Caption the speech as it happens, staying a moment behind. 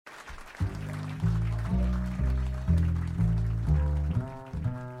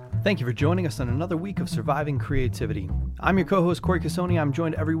Thank you for joining us on another week of Surviving Creativity. I'm your co-host, Corey Cassoni. I'm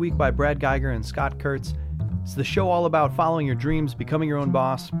joined every week by Brad Geiger and Scott Kurtz. It's the show all about following your dreams, becoming your own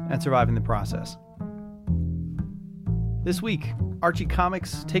boss, and surviving the process. This week, Archie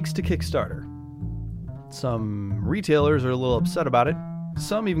Comics takes to Kickstarter. Some retailers are a little upset about it,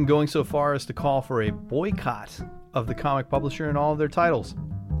 some even going so far as to call for a boycott of the comic publisher and all of their titles.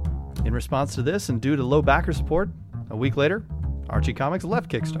 In response to this, and due to low backer support, a week later, Archie Comics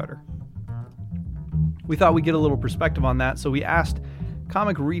left Kickstarter. We thought we'd get a little perspective on that, so we asked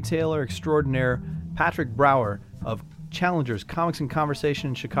comic retailer extraordinaire Patrick Brower of Challengers Comics and Conversation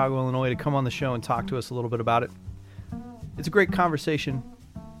in Chicago, Illinois, to come on the show and talk to us a little bit about it. It's a great conversation.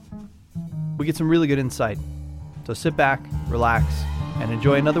 We get some really good insight. So sit back, relax, and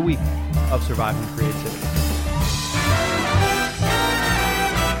enjoy another week of Surviving Creativity.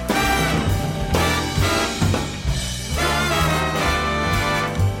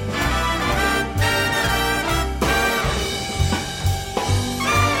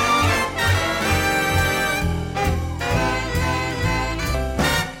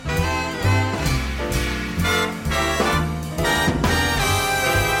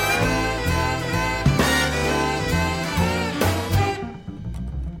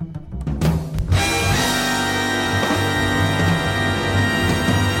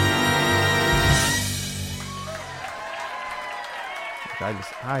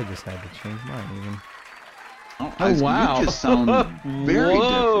 I just had to change mine even. Oh wow! You just sound very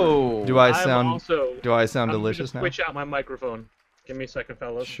different. Do I sound delicious now? Switch out my microphone. Give me a second,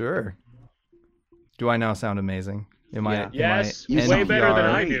 fellas. Sure. Do I now sound amazing? Yes, way better than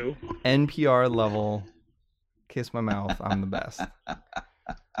I do. NPR level. Kiss my mouth. I'm the best.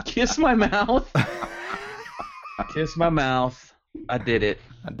 Kiss my mouth. Kiss my mouth. I did it.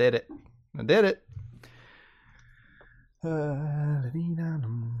 I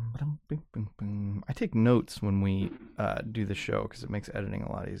take notes when we do the show because it makes editing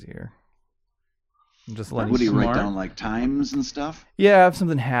a lot easier. Just what do you write down, like times and stuff? Yeah, if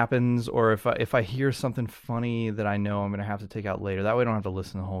something happens, or if I hear something funny that I know I'm gonna have to take out later. That way I don't have to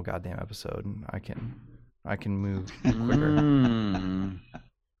listen to the whole goddamn episode. And I can move quicker.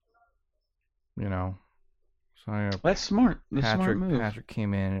 You know. So that's smart. That's a smart move. Patrick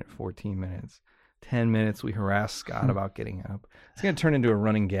came in at 14 minutes. 10 minutes, we harassed Scott about getting up. It's going to turn into a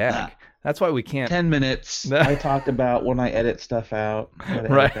running gag. That's why we can't... 10 minutes. I talked about when I edit stuff out.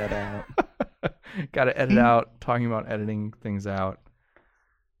 Right. Edit that out. Got to edit out, talking about editing things out.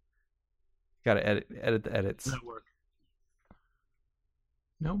 Got to edit the edits. Does that work?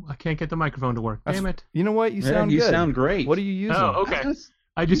 No, I can't get the microphone to work. Damn it. You know what? You sound good. You sound great. What are you using? Oh, okay.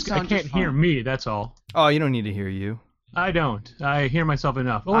 I can't hear me, that's all. Oh, you don't need to hear you. I don't. I hear myself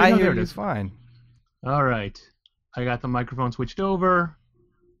enough. Oh, I no, hear there it you is. fine. All right. I got the microphone switched over.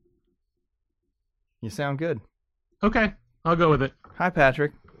 You sound good. Okay. I'll go with it. Hi,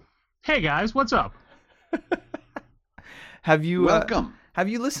 Patrick. Hey, guys. What's up? Have you... Welcome. Have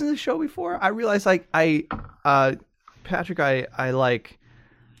you listened to the show before? I realize, Patrick, I like...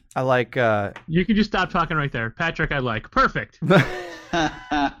 You can just stop talking right there. Patrick, I like. Perfect.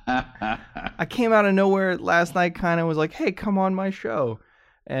 I came out of nowhere last night, kind of was like, hey, come on my show.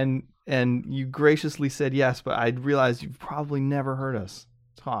 And you graciously said yes, but I realized you've probably never heard us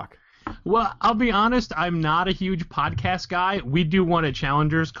talk. Well, I'll be honest, I'm not a huge podcast guy. We do one at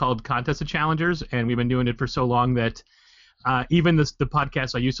Challengers called Contest of Challengers, and we've been doing it for so long that even the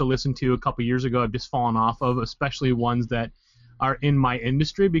podcasts I used to listen to a couple years ago I've just fallen off of, especially ones that are in my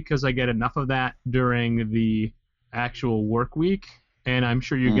industry, because I get enough of that during the actual work week, and I'm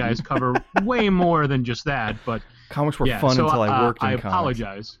sure you guys cover way more than just that. But comics were fun until I worked in I comics.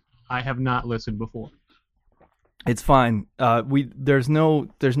 apologize. I have not listened before. It's fine. There's no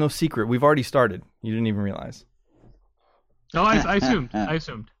secret. We've already started. You didn't even realize. Oh, I assumed.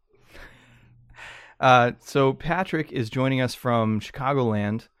 So Patrick is joining us from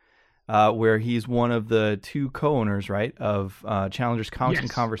Chicagoland, where he's one of the two co-owners, right, of Challengers Comics and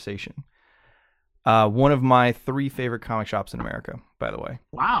Conversation. One of my 3 favorite comic shops in America, by the way.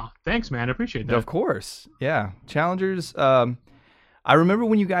 Wow. Thanks, man. I appreciate that. Of course. Yeah. Challengers. I remember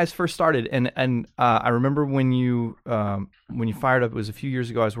when you guys first started, and I remember when you fired up. It was a few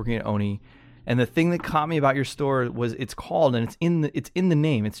years ago. I was working at Oni, and the thing that caught me about your store was it's called, and it's in the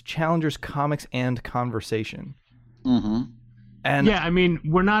name. It's Challengers Comics and Conversation. Mm-hmm. And yeah, I mean,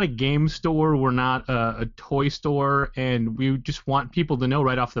 we're not a game store. We're not a toy store, and we just want people to know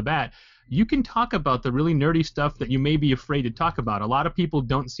right off the bat, you can talk about the really nerdy stuff that you may be afraid to talk about. A lot of people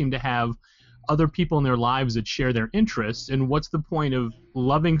don't seem to have other people in their lives that share their interests, and what's the point of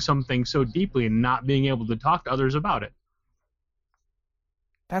loving something so deeply and not being able to talk to others about it?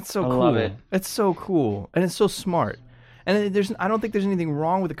 That's so I cool. love it. It's so cool, and it's so smart. And I don't think there's anything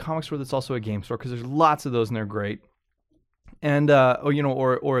wrong with a comic store that's also a game store, because there's lots of those and they're great. And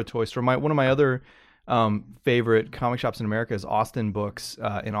or a toy store. One of my other favorite comic shops in America is Austin Books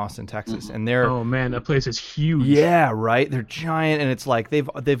in Austin, Texas, and they're Oh man, that place is huge. yeah, right. They're giant, and it's like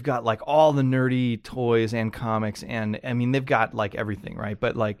they've got like all the nerdy toys and comics, and I mean they've got like everything, right?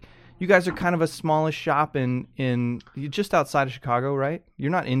 But like you guys are kind of a smallish shop in just outside of Chicago, right?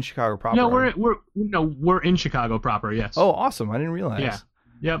 You're not in Chicago proper. No, are you? we're in Chicago proper. Yes. Oh, awesome! I didn't realize. Yeah.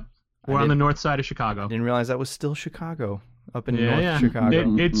 Yep. We're on the north side of Chicago. I didn't realize that was still Chicago up in Yeah, North yeah.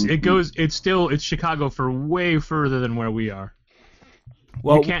 Chicago. It's Chicago for way further than where we are.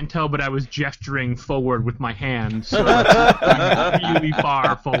 Well, You can't tell, but I was gesturing forward with my hand, so that's really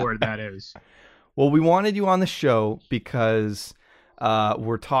far forward that is. Well, we wanted you on the show because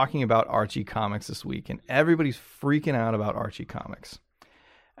we're talking about Archie Comics this week, and everybody's freaking out about Archie Comics.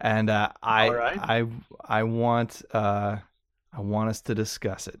 And I want us to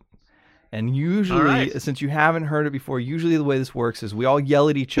discuss it. And usually, since you haven't heard it before, usually the way this works is we all yell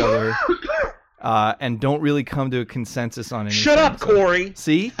at each other and don't really come to a consensus on anything. Shut up, Corey.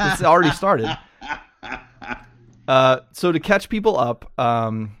 See? It's already started. So to catch people up,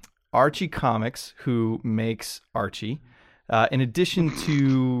 Archie Comics, who makes Archie, in addition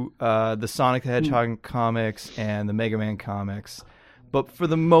to the Sonic the Hedgehog comics and the Mega Man comics, but for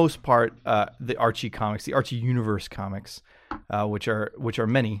the most part, the Archie comics, the Archie Universe comics, which are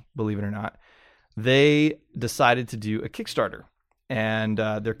many, believe it or not, they decided to do a Kickstarter. And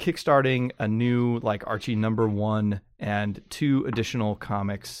they're kickstarting a new like Archie #1 and 2 additional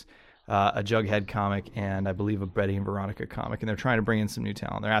comics, a Jughead comic and I believe a Betty and Veronica comic. And they're trying to bring in some new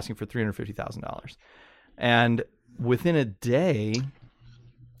talent. They're asking for $350,000. And within a day,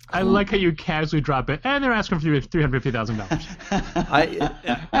 I like how you casually drop it, and they're asking for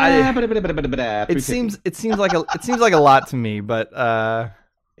 $350,000. It seems like a lot to me, but yeah,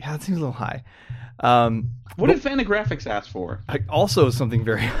 it seems a little high. What did Fantagraphics ask for? Also something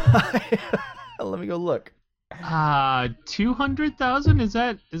very high. Let me go look. 200,000. Is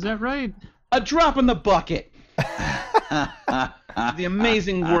that right? A drop in the bucket. The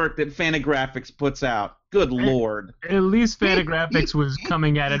amazing work that Fantagraphics puts out. Good Lord. At least Fantagraphics was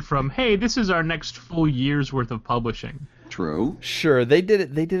coming at it from, hey, this is our next full year's worth of publishing. True. Sure, they did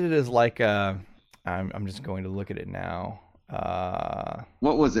it. They did it as like I'm just going to look at it now.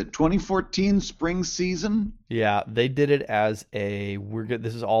 What was it? 2014 spring season? Yeah, they did it as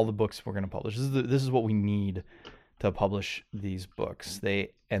this is all the books we're going to publish. This is what we need to publish these books. They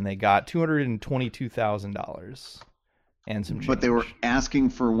got $222,000 and some change. But they were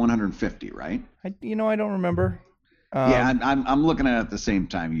asking for 150, right? I don't remember. Yeah, I'm looking at it at the same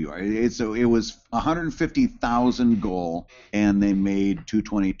time you are. It was 150,000 goal, and they made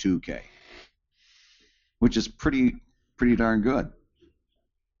 222K, which is pretty darn good.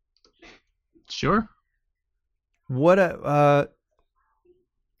 Sure.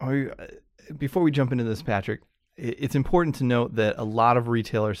 Before we jump into this, Patrick, it's important to note that a lot of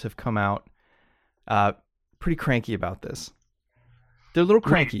retailers have come out pretty cranky about this. They're a little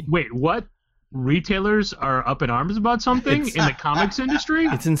cranky. Wait, what? Retailers are up in arms about something in the comics industry?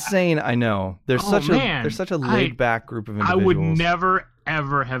 It's insane, I know. They're such a laid back group of individuals. I would never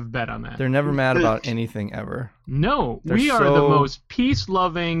ever have bet on that. They're never mad about anything ever. No, we are the most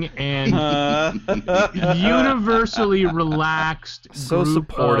peace-loving and universally relaxed, so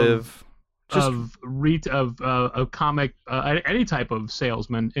supportive of comic any type of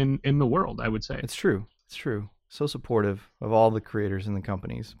salesman in the world. I would say it's true. It's true. So supportive of all the creators and the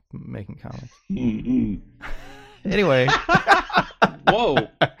companies making comics. Anyway, whoa,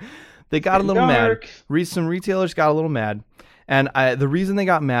 they got a little dark. mad. Some retailers got a little mad. And the reason they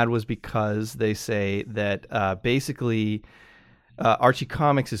got mad was because they say that basically Archie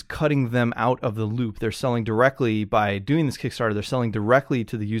Comics is cutting them out of the loop. They're selling directly by doing this Kickstarter. They're selling directly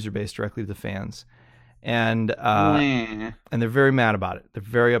to the user base, directly to the fans, and they're very mad about it. They're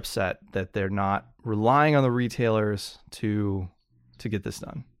very upset that they're not relying on the retailers to get this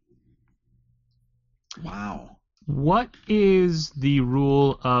done. Wow. What is the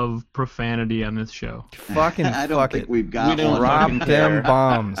rule of profanity on this show? Fucking I don't think we've got don't one. drop fucking them care.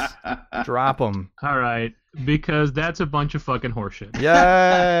 bombs. Drop them. All right, because that's a bunch of fucking horseshit.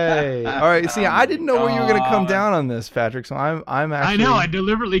 Yay! All right. See, I didn't know where you were going to come down on this, Patrick. So I'm actually. I know. I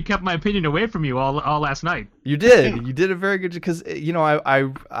deliberately kept my opinion away from you all last night. You did. You did a very good because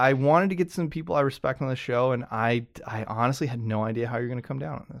I wanted to get some people I respect on the show, and I honestly had no idea how you're going to come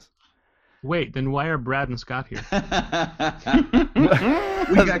down on this. Wait, then why are Brad and Scott here? We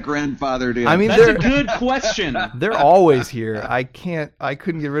got grandfathered in. I mean, That's a good question. they're always here. I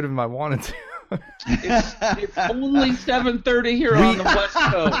couldn't get rid of them if I wanted to. It's only 7:30 here on the West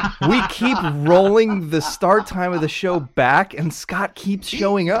Coast. We keep rolling the start time of the show back, and Scott keeps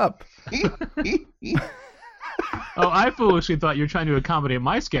showing up. Oh, I foolishly thought you were trying to accommodate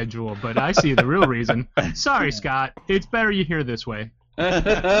my schedule, but I see the real reason. Sorry, Scott. It's better you hear this way.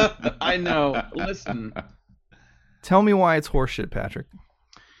 I know. Listen. Tell me why it's horseshit, Patrick.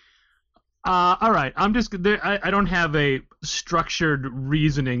 All right. I don't have a structured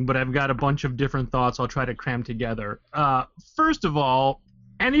reasoning, but I've got a bunch of different thoughts I'll try to cram together. First of all,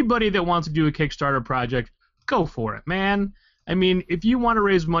 anybody that wants to do a Kickstarter project, go for it, man. I mean, if you want to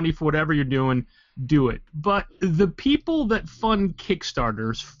raise money for whatever you're doing, do it. But the people that fund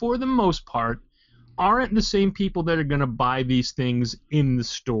Kickstarters, for the most part, aren't the same people that are going to buy these things in the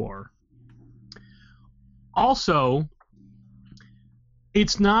store. Also,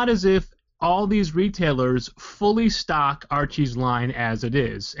 it's not as if all these retailers fully stock Archie's line as it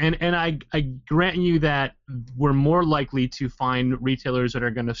is. And I grant you that we're more likely to find retailers that are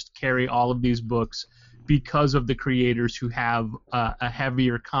going to carry all of these books because of the creators who have a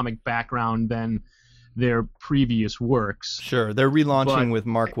heavier comic background than their previous works. Sure, they're relaunching with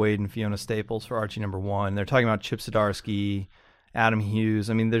Mark Waid and Fiona Staples for Archie #1. They're talking about Chip Zdarsky, Adam Hughes.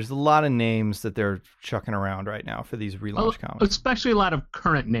 I mean, there's a lot of names that they're chucking around right now for these relaunch comics. Especially a lot of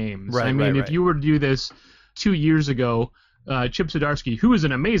current names. Right, I mean, right. if you were to do this 2 years ago, Chip Zdarsky, who is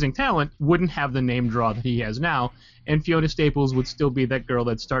an amazing talent, wouldn't have the name draw that he has now, and Fiona Staples would still be that girl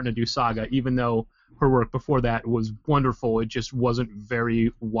that's starting to do Saga, even though her work before that was wonderful. It just wasn't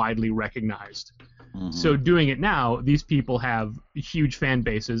very widely recognized. Mm-hmm. So doing it now, these people have huge fan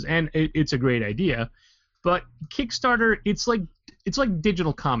bases, and it's a great idea. But Kickstarter, it's like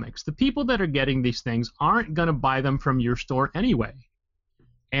digital comics. The people that are getting these things aren't going to buy them from your store anyway.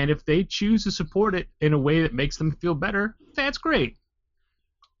 And if they choose to support it in a way that makes them feel better, that's great.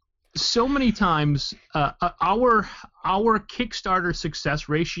 So many times, our Kickstarter success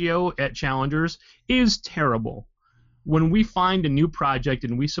ratio at Challengers is terrible. When we find a new project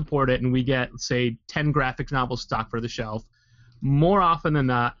and we support it and we get, say, 10 graphic novels stock for the shelf, more often than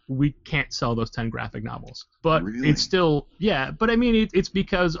not, we can't sell those 10 graphic novels. But Really? It's still, yeah, but I mean, it's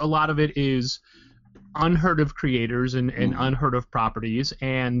because a lot of it is unheard of creators and unheard of properties,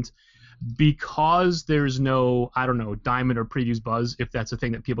 and because there's no, I don't know, Diamond or Previews buzz, if that's a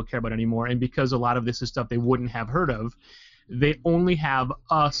thing that people care about anymore, and because a lot of this is stuff they wouldn't have heard of, they only have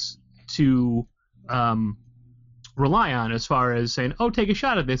us to rely on as far as saying, oh, take a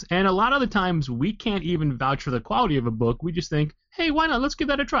shot at this. And a lot of the times we can't even vouch for the quality of a book. We just think, hey, why not? Let's give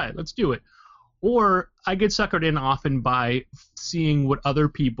that a try. Let's do it. Or I get suckered in often by seeing what other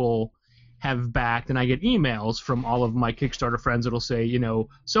people have backed, and I get emails from all of my Kickstarter friends that'll say, you know,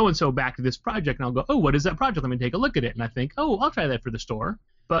 so-and-so backed this project, and I'll go, oh, what is that project? Let me take a look at it. And I think, oh, I'll try that for the store.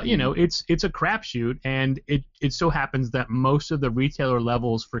 But, you know, it's a crapshoot, and it so happens that most of the retailer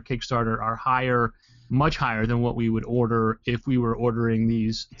levels for Kickstarter are higher, much higher than what we would order if we were ordering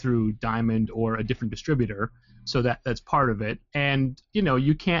these through Diamond or a different distributor. So that's part of it. And, you know,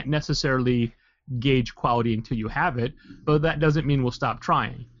 you can't necessarily gauge quality until you have it, but that doesn't mean we'll stop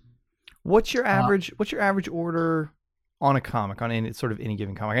trying. What's your average order on a comic, on any sort of any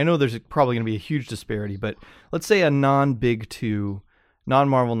given comic? I know there's probably going to be a huge disparity, but let's say a non-Big Two,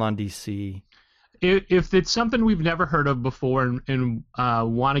 non-Marvel, non-DC. If it's something we've never heard of before and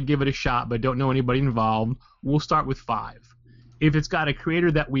want to give it a shot but don't know anybody involved, we'll start with 5. If it's got a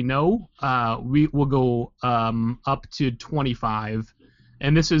creator that we know, we will go up to 25.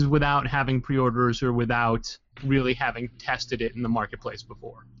 And this is without having pre-orders or without really having tested it in the marketplace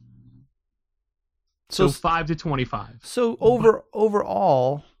before. So 5 to 25. So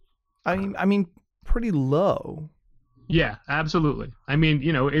overall, I mean, pretty low. Yeah, absolutely. I mean,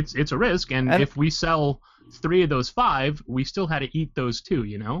 you know, it's a risk, and if we sell 3 of those 5, we still had to eat those 2,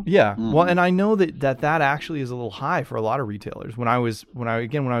 you know? Yeah. Well, and I know that actually is a little high for a lot of retailers. When I was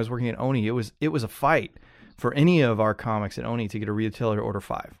working at Oni, it was a fight for any of our comics at Oni to get a retailer to order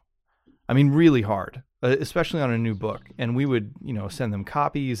 5. I mean, really hard, especially on a new book. And we would, you know, send them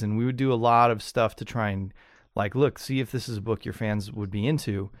copies, and we would do a lot of stuff to try and, like, look, see if this is a book your fans would be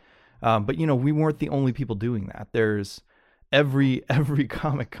into. But, you know, we weren't the only people doing that. There's every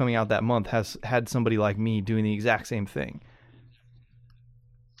comic coming out that month has had somebody like me doing the exact same thing.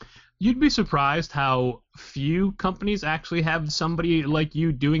 You'd be surprised how few companies actually have somebody like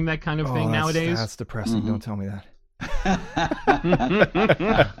you doing that kind of thing nowadays. That's depressing. Mm-hmm. Don't tell me that.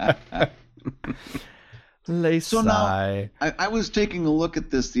 So now, I was taking a look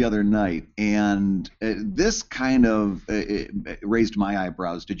at this the other night, and this kind of it raised my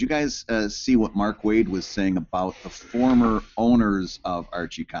eyebrows. Did you guys see what Mark Waid was saying about the former owners of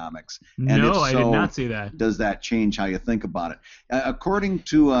Archie Comics? And no, if so, I did not see that. Does that change how you think about it? According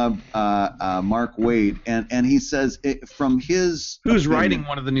to Mark Waid, and he says from his Who's opinion, writing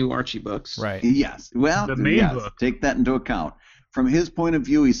one of the new Archie books? Right. Yes. Well, The main yes, book. take that into account. From his point of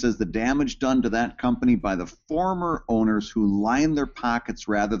view, he says the damage done to that company by the former owners who line their pockets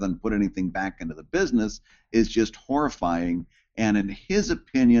rather than put anything back into the business is just horrifying. And in his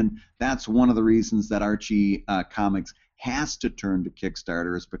opinion, that's one of the reasons that Archie Comics has to turn to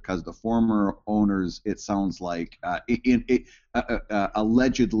Kickstarter, is because the former owners, it sounds like,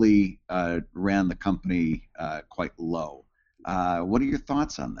 allegedly ran the company quite low. What are your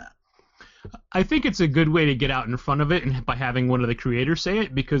thoughts on that? I think it's a good way to get out in front of it, and by having one of the creators say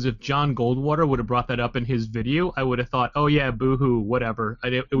it, because if John Goldwater would have brought that up in his video, I would have thought, oh yeah, boo-hoo, whatever.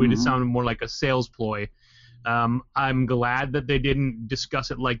 It would have sounded more like a sales ploy. I'm glad that they didn't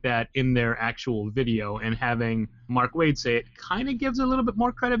discuss it like that in their actual video, and having Mark Waid say it kind of gives a little bit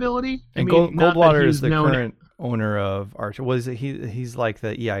more credibility. And not that Goldwater he's is the known- current owner of Archie. What is it? He's like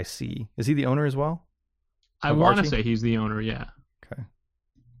the EIC. Is he the owner as well? I of want to Archie? say he's the owner, yeah. Okay.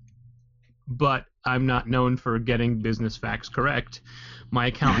 But I'm not known for getting business facts correct. My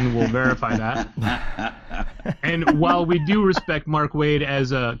accountant will verify that. And while we do respect Mark Waid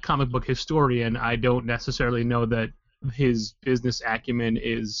as a comic book historian, I don't necessarily know that his business acumen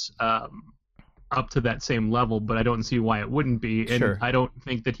is up to that same level, but I don't see why it wouldn't be. And Sure. I don't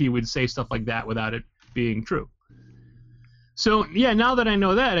think that he would say stuff like that without it being true. So, yeah, now that I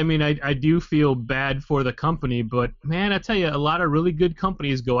know that, I mean, I do feel bad for the company, but, man, I tell you, a lot of really good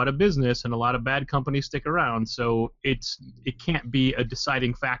companies go out of business and a lot of bad companies stick around, so it can't be a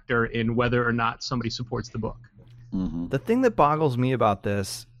deciding factor in whether or not somebody supports the book. Mm-hmm. The thing that boggles me about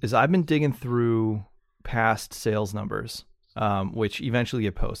this is I've been digging through past sales numbers, which eventually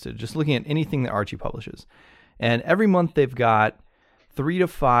get posted, just looking at anything that Archie publishes. And every month they've got 3 to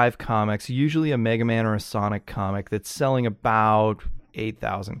 5 comics, usually a Mega Man or a Sonic comic, that's selling about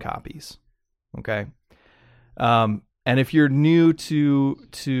 8,000 copies. Okay? And if you're new to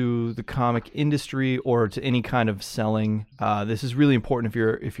the comic industry or to any kind of selling, this is really important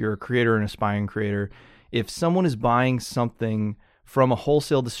if you're a creator or an aspiring creator. If someone is buying something from a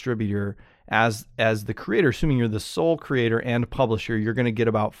wholesale distributor, as the creator, assuming you're the sole creator and publisher, you're going to get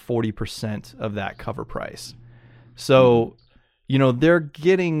about 40% of that cover price. So, you know, they're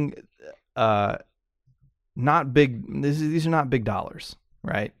getting not big. These are not big dollars,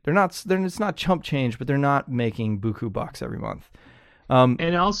 right? It's not chump change, but they're not making buku bucks every month.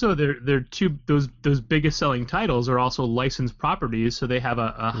 And also, those biggest selling titles are also licensed properties, so they have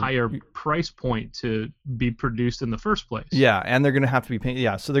a higher price point to be produced in the first place. Yeah, and they're going to have to be paying.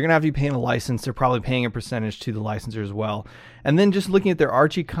 Yeah, so they're going to have to be paying a license. They're probably paying a percentage to the licensor as well. And then just looking at their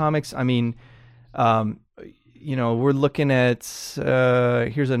Archie comics, I mean, you know, we're looking at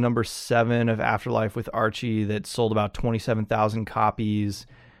here's a number 7 of Afterlife with Archie that sold about 27,000 copies.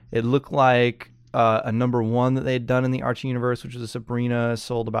 It looked like a number 1 that they had done in the Archie universe, which was a Sabrina,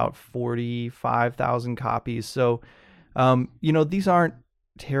 sold about 45,000 copies. So, you know, these aren't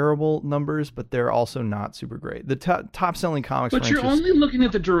terrible numbers, but they're also not super great. The top selling comics. But you're only looking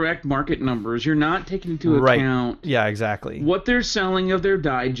at the direct market numbers. You're not taking into account. Yeah, exactly. What they're selling of their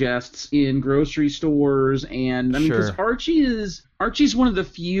digests in grocery stores, and I mean, because Archie's one of the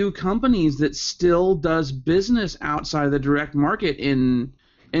few companies that still does business outside of the direct market and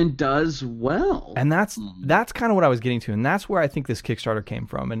does well. And that's kind of what I was getting to, and that's where I think this Kickstarter came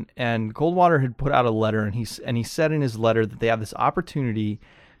from. And Goldwater had put out a letter, and he said in his letter that they have this opportunity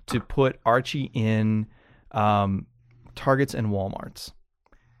to put Archie in Targets and Walmarts.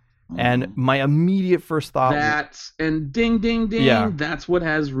 And my immediate first thought and ding ding ding, Yeah. that's what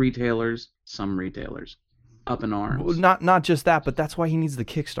has some retailers up in arms. not just that, but that's why he needs the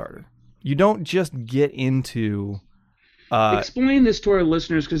Kickstarter. You don't just get into Explain this to our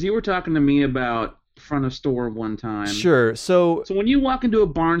listeners, because you were talking to me about front of store one time. Sure. So when you walk into a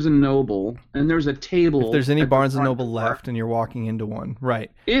Barnes & Noble and there's a table... If there's any at the Barnes & front Noble door, left and you're walking into one, right.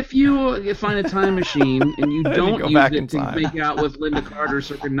 If you find a time machine and you don't go use back it in to time. make out with Linda Carter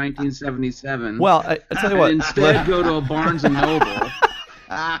circa 1977... Well, I tell you what. and instead go to a Barnes & Noble...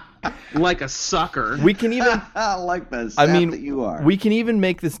 like a sucker. We can even like the sap that you are. We can even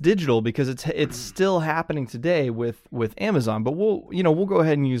make this digital because it's still happening today with Amazon. But we'll go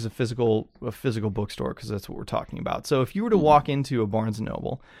ahead and use a physical bookstore because that's what we're talking about. So if you were to walk into a Barnes and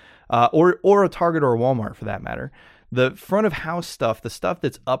Noble, or a Target or a Walmart for that matter, The front of house stuff, the stuff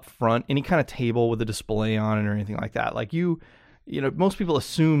that's up front, any kind of table with a display on it or anything like that, like you know, most people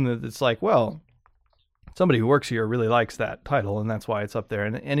assume that it's like, well, somebody who works here really likes that title and that's why it's up there.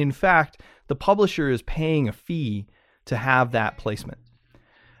 And in fact, the publisher is paying a fee to have that placement.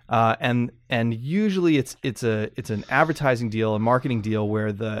 And usually it's an advertising deal, a marketing deal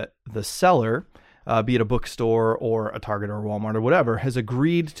where the seller, be it a bookstore or a Target or a Walmart or whatever, has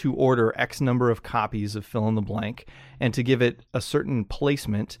agreed to order X number of copies of fill in the blank and to give it a certain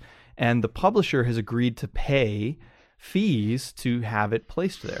placement. And the publisher has agreed to pay fees to have it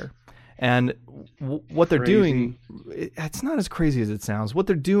placed there. And what they're doing, it's not as crazy as it sounds. What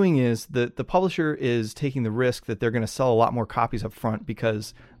they're doing is the publisher is taking the risk that they're going to sell a lot more copies up front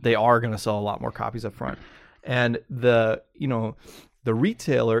because they are going to sell a lot more copies up front. And the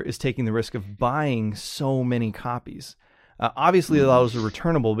retailer is taking the risk of buying so many copies. Obviously, those are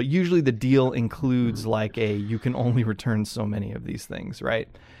returnable, but usually the deal includes like you can only return so many of these things, right?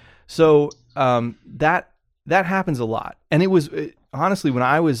 So that happens a lot. And it was honestly, when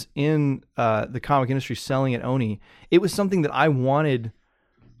I was in the comic industry selling at Oni, it was something that I wanted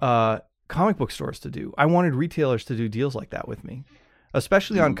comic book stores to do. I wanted retailers to do deals like that with me,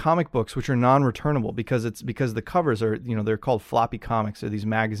 especially on comic books, which are non-returnable because the covers are, they're called floppy comics. They're these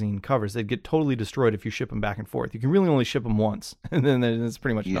magazine covers. They'd get totally destroyed if you ship them back and forth. You can really only ship them once, and then it's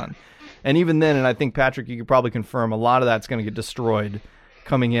pretty much done. And even then, and I think, Patrick, you could probably confirm, a lot of that's going to get destroyed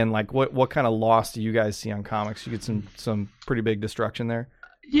coming in. Like what kind of loss do you guys see on comics? You get some pretty big destruction there?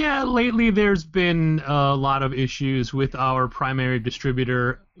 Yeah, lately there's been a lot of issues with our primary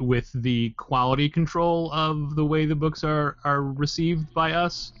distributor with the quality control of the way the books are received by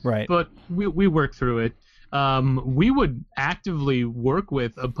us. Right. But we work through it. We would actively work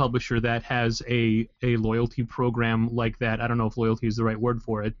with a publisher that has a loyalty program like that. I don't know if loyalty is the right word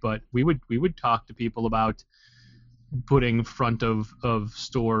for it, but we would talk to people about putting front of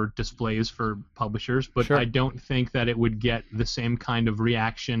store displays for publishers, but sure. I don't think that it would get the same kind of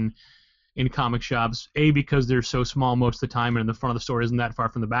reaction in comic shops, A, because they're so small most of the time and the front of the store isn't that far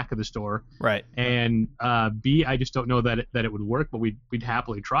from the back of the store. Right. And B, I just don't know that it would work, but we'd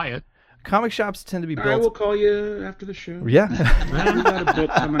happily try it. Comic shops tend to be built... I will call you after the show. Yeah. I've got a book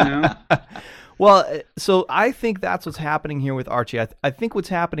coming out. Well, so I think that's what's happening here with Archie. I think what's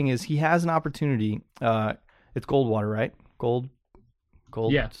happening is he has an opportunity... it's Goldwater, right? Gold.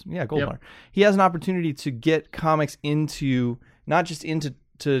 Yeah, Goldwater. Yep. He has an opportunity to get comics not just into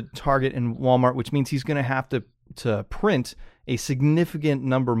Target and Walmart, which means he's going to have to print a significant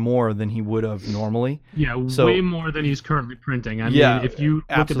number more than he would have normally. Yeah, way more than he's currently printing. I mean, if you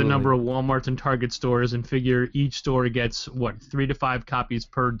look at the number of Walmarts and Target stores and figure each store gets 3 to 5 copies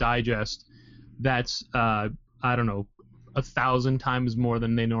per digest, that's I don't know, 1,000 times more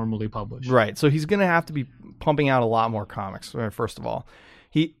than they normally publish. Right. So he's going to have to be pumping out a lot more comics, first of all.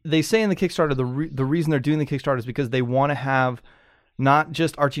 They say in the Kickstarter, the reason they're doing the Kickstarter is because they want to have not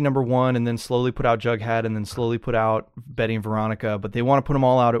just Archie #1 and then slowly put out Jughead and then slowly put out Betty and Veronica, but they want to put them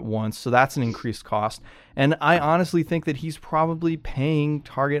all out at once. So that's an increased cost. And I honestly think that he's probably paying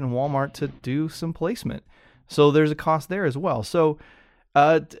Target and Walmart to do some placement. So there's a cost there as well. So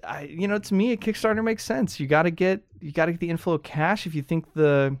to me, a Kickstarter makes sense. You got to get the inflow of cash. If you think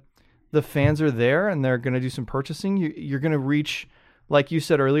the fans are there and they're going to do some purchasing, you're going to reach, like you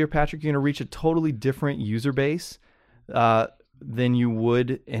said earlier, Patrick, you're going to reach a totally different user base than you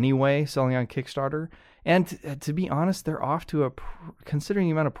would anyway selling on Kickstarter. And to be honest, they're off to considering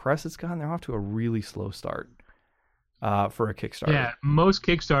the amount of press it's gotten, they're off to a really slow start for a Kickstarter. Yeah, most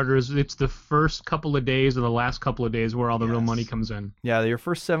Kickstarters, it's the first couple of days or the last couple of days where all the real money comes in. Yeah, your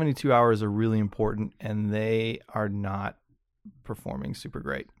first 72 hours are really important, and they are not performing super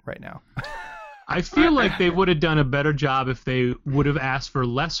great right now. I feel like they would have done a better job if they would have asked for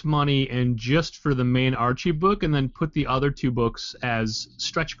less money and just for the main Archie book and then put the other 2 books as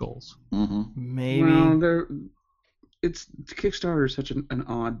stretch goals. Mm-hmm. Maybe. Well, Kickstarter is such an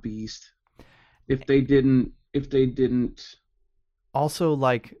odd beast. If they didn't also,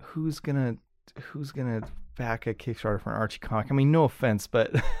 like, who's gonna back a Kickstarter for an Archie comic? I mean, no offense,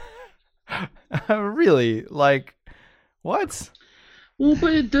 but really, like, what? Well,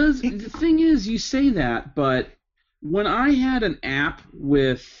 but it does. The thing is, you say that, but when I had an app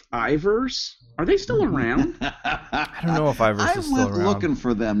with Iverse, are they still around? I don't know if Iverse is still around. I went looking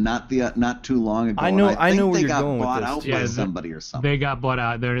for them not too long ago. I know where you're going with this. They got bought out by somebody or something. They got bought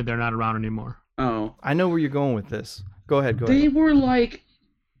out. They're not around anymore. Oh, I know where you're going with this. Go ahead. They were like,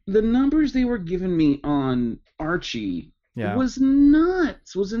 the numbers they were giving me on Archie was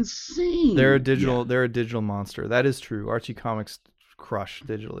nuts. Was insane. They're a digital monster. That is true. Archie comics crush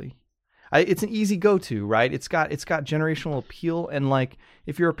digitally. It's an easy go-to, right? It's got generational appeal, and like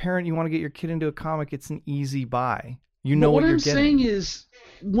if you're a parent, you want to get your kid into a comic, it's an easy buy. You know what you're getting. What I'm saying is,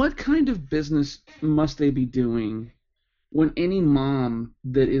 what kind of business must they be doing when any mom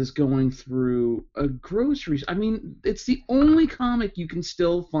that is going through a grocery, I mean, it's the only comic you can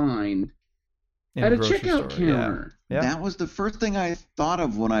still find at a checkout counter. Yeah. That was the first thing I thought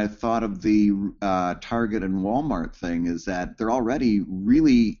of when I thought of the Target and Walmart thing, is that they're already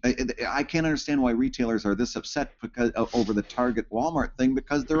really I can't understand why retailers are this upset because over the Target Walmart thing,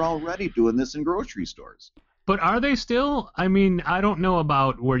 because they're already doing this in grocery stores. But are they still? I mean, I don't know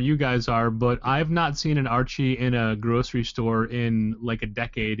about where you guys are, but I've not seen an Archie in a grocery store in like a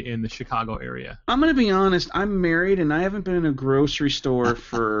decade in the Chicago area. I'm going to be honest. I'm married, and I haven't been in a grocery store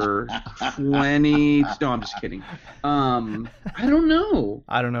for 20... No, I'm just kidding. I don't know.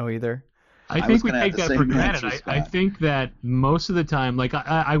 I don't know either. I think we take that for granted. I think that most of the time, like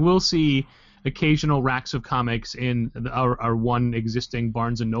I will see occasional racks of comics in our one existing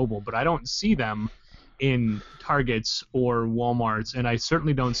Barnes & Noble, but I don't see them in Targets or Walmarts, and I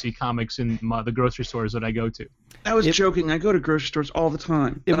certainly don't see comics in the grocery stores that I go to. I was joking. I go to grocery stores all the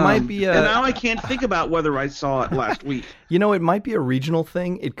time. It might be and now I can't think about whether I saw it last week. You know, it might be a regional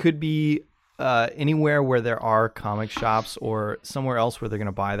thing. It could be anywhere where there are comic shops or somewhere else where they're going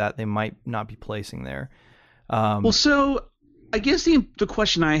to buy that. They might not be placing there. Well, so I guess the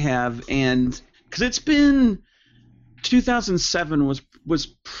question I have, and because it's been 2007 was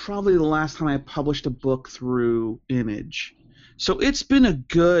probably the last time I published a book through Image. So it's been a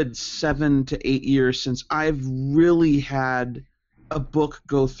good 7 to 8 years since I've really had a book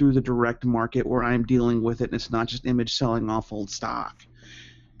go through the direct market where I'm dealing with it, and it's not just Image selling off old stock.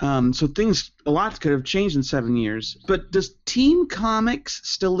 So a lot could have changed in 7 years. But does Team Comics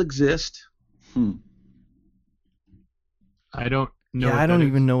still exist? I don't know. Yeah, I don't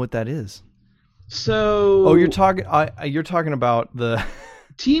even know what that is. So you're talking about the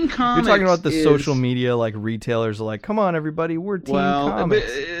Team Comics. You're talking about the social media, like retailers are like, come on everybody, we're Team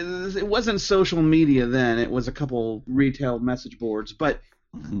Comics. It wasn't social media then. It was a couple retail message boards. But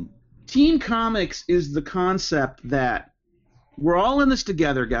Team Comics is the concept that we're all in this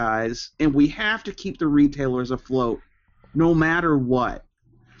together, guys, and we have to keep the retailers afloat no matter what.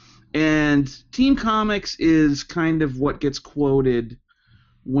 And Team Comics is kind of what gets quoted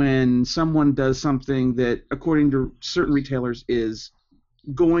when someone does something that, according to certain retailers, is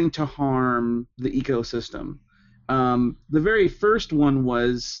going to harm the ecosystem. The very first one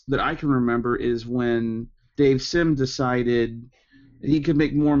that I can remember is when Dave Sim decided he could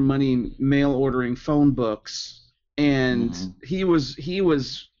make more money mail ordering phone books, and he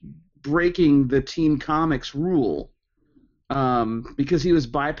was breaking the Team Comics rule because he was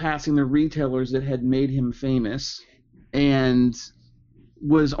bypassing the retailers that had made him famous, and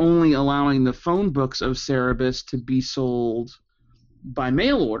was only allowing the phone books of Cerebus to be sold by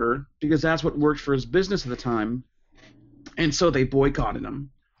mail order because that's what worked for his business at the time, and so they boycotted him.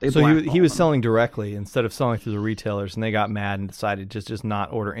 So he was selling directly instead of selling through the retailers, and they got mad and decided just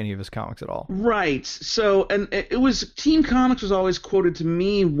not order any of his comics at all. Right. So, and it was Team Comics was always quoted to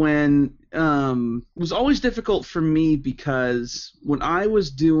me when it was always difficult for me because when I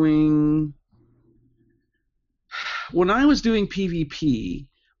was doing PvP,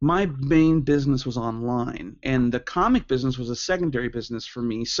 my main business was online, and the comic business was a secondary business for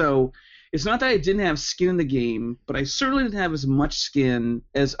me. So it's not that I didn't have skin in the game, but I certainly didn't have as much skin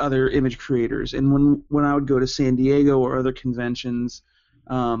as other image creators. And when I would go to San Diego or other conventions,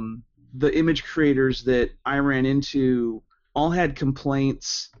 the image creators that I ran into all had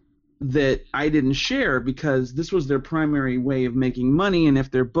complaints that I didn't share because this was their primary way of making money, and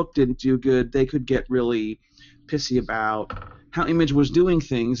if their book didn't do good, they could get really pissy about how Image was doing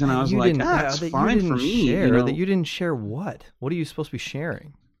things, and I was like, it's fine for me. That you didn't share what? What are you supposed to be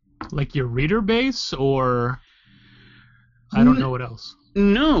sharing? Like your reader base, or I don't know what else.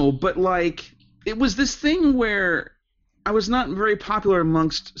 No, but like it was this thing where I was not very popular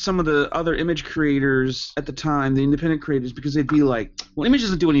amongst some of the other image creators at the time, the independent creators, because they'd be like, well, Image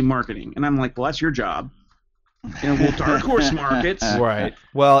doesn't do any marketing. And I'm like, well, that's your job. Well, Dark Horse markets. Right.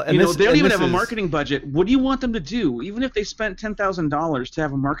 Well, and they don't even have a marketing budget. What do you want them to do? Even if they spent $10,000 to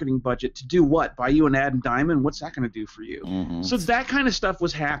have a marketing budget, to do what? Buy you an ad in Diamond? What's that going to do for you? Mm-hmm. So that kind of stuff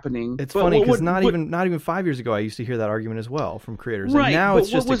was happening. It's funny because not even 5 years ago I used to hear that argument as well from creators. Right. And now it's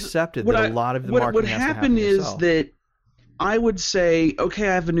just accepted that a lot of the marketing has to happen yourself. What happened is that I would say, okay,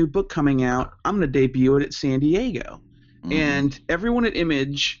 I have a new book coming out. I'm going to debut it at San Diego. Mm-hmm. And everyone at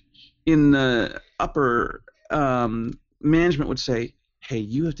Image in the upper management would say, hey,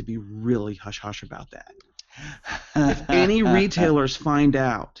 you have to be really hush-hush about that. If any retailers find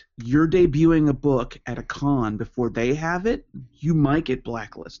out you're debuting a book at a con before they have it, you might get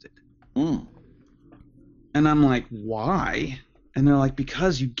blacklisted. Mm. And I'm like, why? And they're like,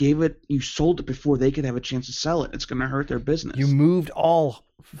 because you sold it before they could have a chance to sell it. It's going to hurt their business. You moved all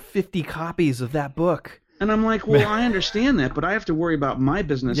 50 copies of that book. And I'm like, well, I understand that, but I have to worry about my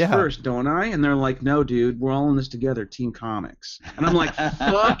business first, don't I? And they're like, no, dude, we're all in this together, Team Comics. And I'm like,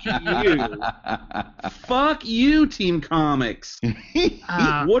 fuck you. Fuck you, Team Comics.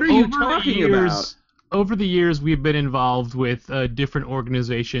 What are you talking about? Over the years, we've been involved with different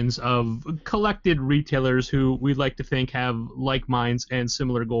organizations of collected retailers who we'd like to think have like minds and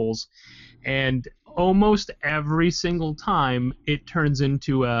similar goals. And almost every single time, it turns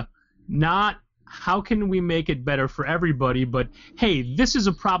into a not how can we make it better for everybody, but hey, this is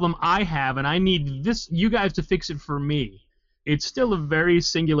a problem I have, and I need you guys to fix it for me. It's still a very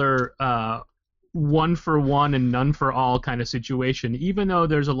singular one for one and none for all kind of situation, even though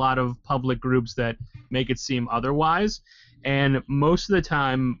there's a lot of public groups that make it seem otherwise. And most of the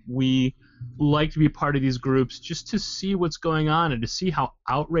time, we like to be part of these groups just to see what's going on and to see how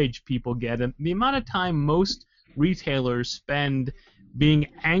outraged people get. And the amount of time most retailers spend being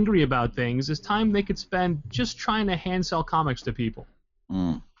angry about things is time they could spend just trying to hand sell comics to people.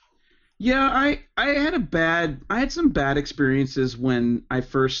 Mm. Yeah, I had some bad experiences when I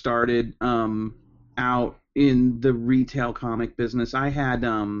first started out in the retail comic business. I had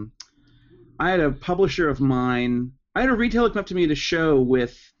a publisher of mine. I had a retailer come up to me at a show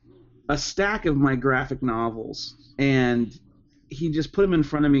with a stack of my graphic novels, and he just put them in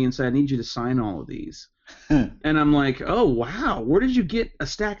front of me and said, I need you to sign all of these. And I'm like, oh, wow, where did you get a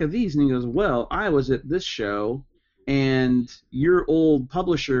stack of these? And he goes, well, I was at this show, and your old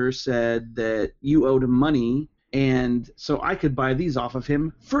publisher said that you owed him money, and so I could buy these off of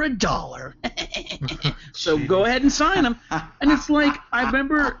him for $1. So go ahead and sign them. And it's like, I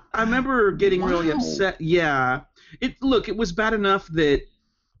remember getting really upset. Yeah. It was bad enough that,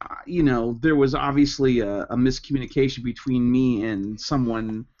 there was obviously a miscommunication between me and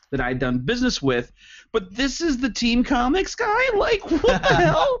someone that I'd done business with, but this is the Team Comics guy? Like, what the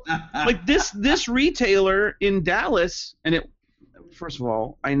hell? Like, this retailer in Dallas, and it, first of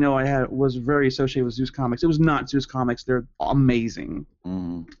all, I know was very associated with Zeus Comics. It was not Zeus Comics. They're amazing.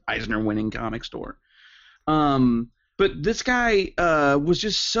 Eisner-winning comic store. But this guy was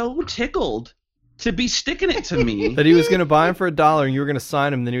just so tickled to be sticking it to me. That he was going to buy him for $1 and you were going to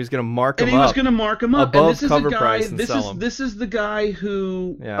sign him, then he was going to mark him up. And he was going to mark him up. Above and this cover is a guy, price and sell him. This is the guy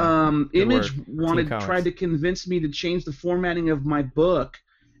who Image tried to convince me to change the formatting of my book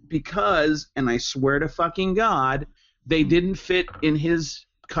because, and I swear to fucking God, they didn't fit in his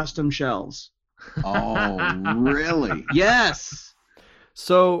custom shelves. Oh, really? Yes.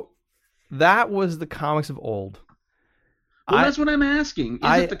 So that was the comics of old. Well, that's what I'm asking.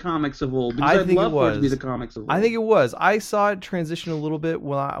 Is it the comics of old? Because I'd love for it to be the comics of old. I think it was. I saw it transition a little bit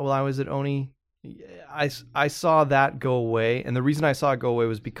while I was at Oni. I saw that go away, and the reason I saw it go away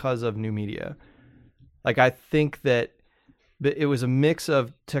was because of new media. Like, I think that it was a mix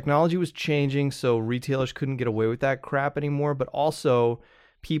of technology was changing, so retailers couldn't get away with that crap anymore, but also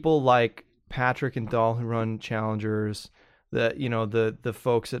people like Patrick and Dahl who run Challengers, the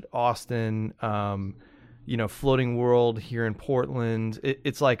folks at Austin, Floating World here in Portland.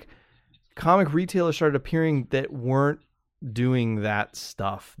 It's like comic retailers started appearing that weren't doing that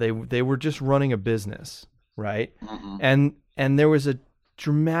stuff. They were just running a business, right? Mm-hmm. And there was a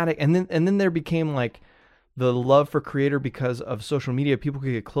dramatic, and then there became like the love for creator because of social media. People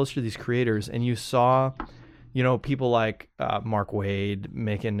could get closer to these creators, and you saw, people like Mark Waid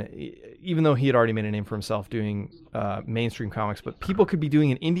making, even though he had already made a name for himself doing mainstream comics, but people could be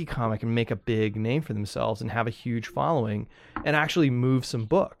doing an indie comic and make a big name for themselves and have a huge following and actually move some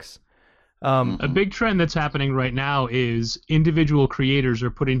books. A big trend that's happening right now is individual creators are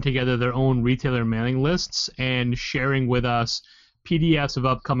putting together their own retailer mailing lists and sharing with us PDFs of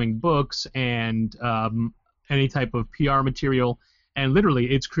upcoming books and any type of PR material. And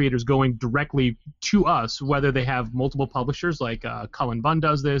literally, it's creators going directly to us, whether they have multiple publishers, like Cullen Bunn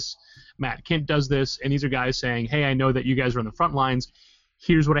does this, Matt Kint does this, and these are guys saying, hey, I know that you guys are on the front lines.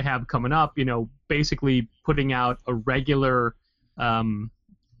 Here's what I have coming up, basically putting out a regular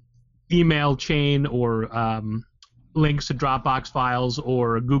email chain or links to Dropbox files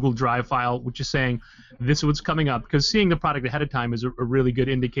or a Google Drive file, which is saying this is what's coming up, because seeing the product ahead of time is a really good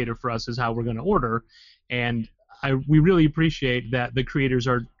indicator for us as how we're going to order. And we really appreciate that the creators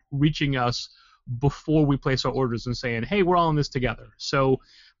are reaching us before we place our orders and saying, hey, we're all in this together. So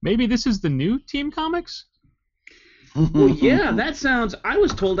maybe this is the new Team Comics? Well, yeah, that sounds... I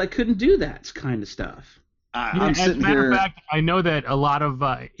was told I couldn't do that kind of stuff. I'm as a matter of fact, I know that a lot of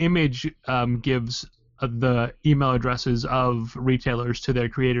Image gives the email addresses of retailers to their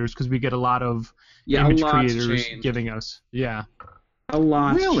creators because we get a lot of Image creators giving us. Yeah. A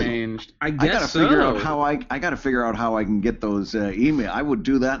lot's changed. I gotta figure out how I gotta figure out how I can get those email. I would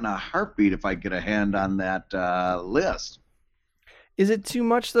do that in a heartbeat if I get a hand on that list. Is it too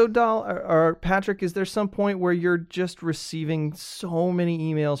much though, Dal or Patrick? Is there some point where you're just receiving so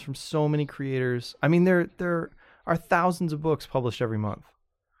many emails from so many creators? I mean, there are thousands of books published every month.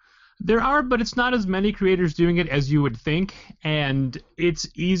 There are, but it's not as many creators doing it as you would think, and it's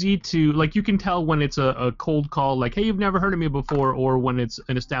easy to, like, you can tell when it's a cold call, like, hey, you've never heard of me before, or when it's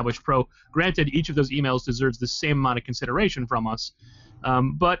an established pro. Granted, each of those emails deserves the same amount of consideration from us,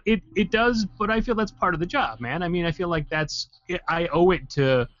 but it does, but I feel that's part of the job, man. I mean, I feel like I owe it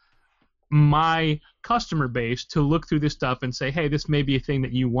to my customer base to look through this stuff and say, hey, this may be a thing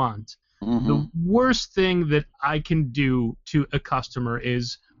that you want. Mm-hmm. The worst thing that I can do to a customer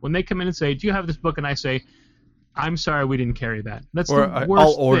is when they come in and say, do you have this book? And I say, I'm sorry, we didn't carry that. That's the worst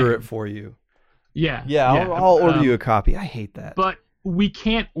I'll order thing. It for you. Yeah. I'll order you a copy. I hate that. But we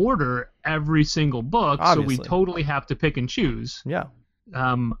can't order every single book, obviously. So we totally have to pick and choose. Yeah.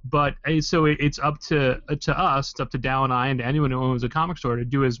 But so it's up to us, it's up to Dal and I, and to anyone who owns a comic store to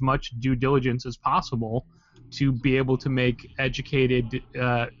do as much due diligence as possible to be able to make educated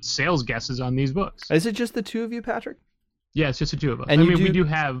sales guesses on these books. Is it just the two of you, Patrick? Yeah, it's just the two of us. And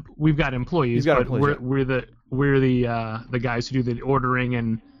we've got employees, but we're the guys who do the ordering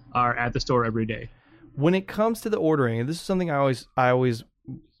and are at the store every day. When it comes to the ordering, and this is something I always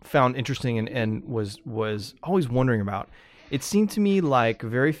found interesting and was always wondering about. It seemed to me like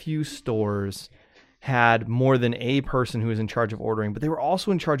very few stores had more than a person who was in charge of ordering, but they were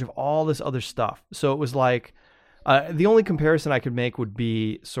also in charge of all this other stuff. So it was like the only comparison I could make would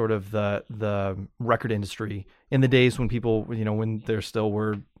be sort of the record industry in the days when people, when there still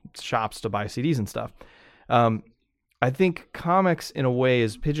were shops to buy CDs and stuff. I think comics in a way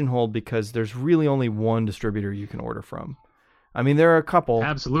is pigeonholed because there's really only one distributor you can order from. I mean, there are a couple.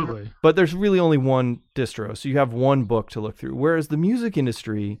 Absolutely. But there's really only one distro, so you have one book to look through. Whereas the music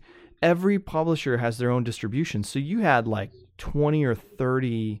industry, every publisher has their own distribution. So you had like 20 or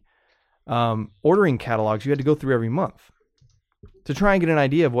 30 ordering catalogs you had to go through every month to try and get an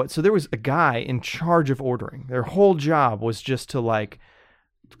idea of what. So there was a guy in charge of ordering. Their whole job was just to like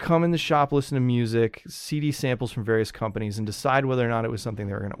come in the shop, listen to music, CD samples from various companies, and decide whether or not it was something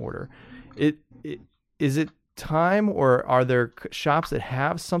they were going to order. Is it time, or are there shops that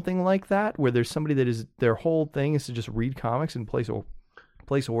have something like that where there's somebody that is their whole thing is to just read comics and place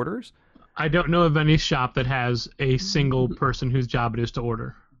orders? I don't know of any shop that has a single person whose job it is to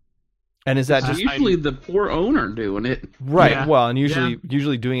order. And is that just usually the poor owner doing it? Right. Yeah. Well, and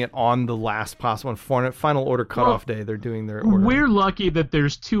usually doing it on the last possible final order cutoff day. They're doing their order. We're lucky that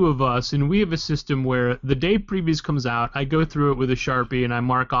there's two of us, and we have a system where the day previous comes out, I go through it with a Sharpie and I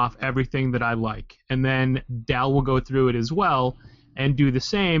mark off everything that I like, and then Dal will go through it as well and do the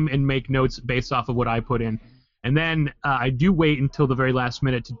same and make notes based off of what I put in. And then I do wait until the very last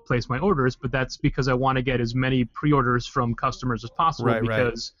minute to place my orders, but that's because I want to get as many pre-orders from customers as possible,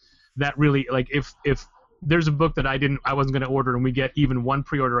 because that really, like, if there's a book that I wasn't going to order and we get even one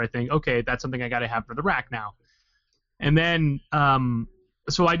pre-order, I think, okay, that's something I got to have for the rack now. And then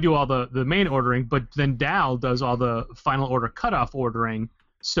so I do all the main ordering, but then Dal does all the final order cutoff ordering.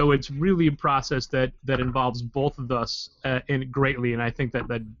 So it's really a process that involves both of us greatly, and I think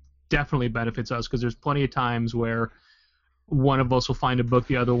that definitely benefits us, because there's plenty of times where one of us will find a book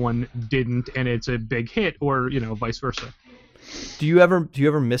the other one didn't, and it's a big hit, or vice versa. Do you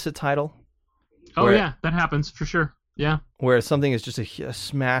ever miss a title? Oh yeah, that happens for sure. Yeah. Where something is just a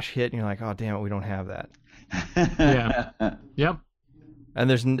smash hit, and you're like, oh damn it, we don't have that. Yeah. Yep. And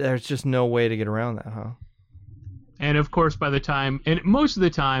there's just no way to get around that, huh? And of course, most of the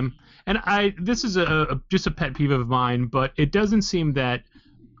time, and this is just a pet peeve of mine, but it doesn't seem that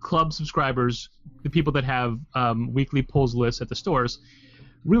club subscribers, the people that have weekly pulls lists at the stores,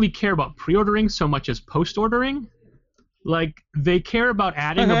 really care about pre-ordering so much as post-ordering. Like, they care about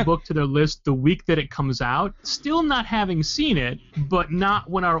adding a book to their list the week that it comes out, still not having seen it, but not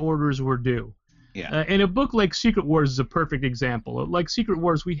when our orders were due. Yeah. And a book like Secret Wars is a perfect example. Like Secret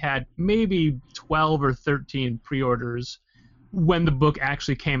Wars, we had maybe 12 or 13 pre-orders when the book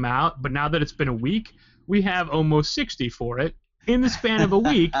actually came out, but now that it's been a week, we have almost 60 for it in the span of a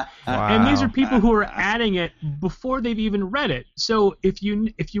week. Wow. And these are people who are adding it before they've even read it. So if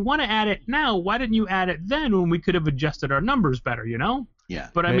you want to add it now, why didn't you add it then when we could have adjusted our numbers better, Yeah.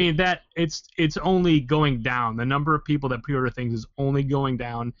 But I mean that it's only going down. The number of people that pre-order things is only going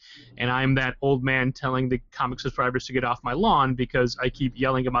down, and I'm that old man telling the comic subscribers to get off my lawn because I keep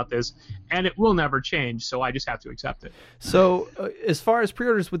yelling about this, and it will never change. So I just have to accept it. So as far as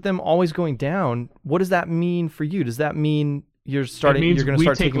pre-orders with them always going down, what does that mean for you? Does that mean you're going to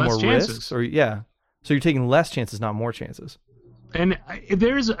start taking more risks, or so you're taking less chances, not more chances? And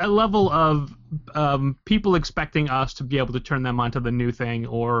there's a level of people expecting us to be able to turn them onto the new thing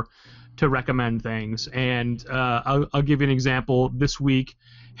or to recommend things. And I'll give you an example. This week,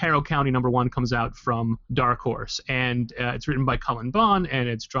 Harrow County #1 comes out from Dark Horse, and it's written by Cullen Bunn, and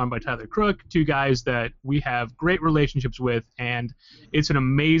it's drawn by Tyler Crook, two guys that we have great relationships with, and it's an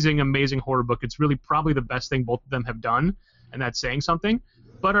amazing, amazing horror book. It's really probably the best thing both of them have done, and that's saying something.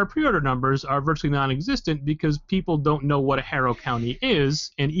 But our pre-order numbers are virtually non-existent because people don't know what a Harrow County is,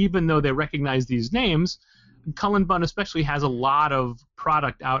 and even though they recognize these names, Cullen Bunn especially has a lot of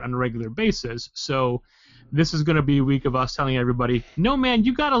product out on a regular basis. So this is going to be a week of us telling everybody, no, man,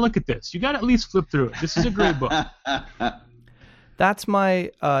 you got to look at this. You got to at least flip through it. This is a great book. That's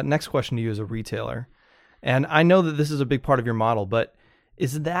my next question to you as a retailer. And I know that this is a big part of your model, but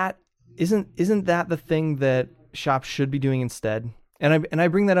isn't that the thing that shops should be doing instead? And I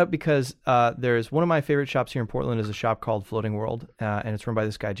bring that up because there's one of my favorite shops here in Portland is a shop called Floating World, and it's run by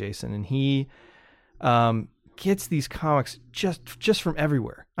this guy Jason, and he gets these comics just from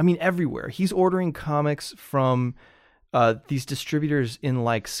everywhere. I mean, everywhere. He's ordering comics from these distributors in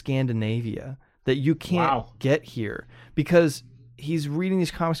like Scandinavia that you can't get here because he's reading these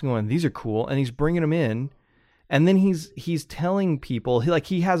comics and going, these are cool, and he's bringing them in. And then he's telling people,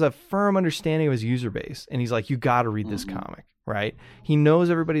 he has a firm understanding of his user base, and he's like, you got to read this comic, right? He knows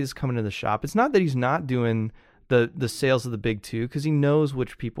everybody that's coming to the shop. It's not that he's not doing the sales of the big two, because he knows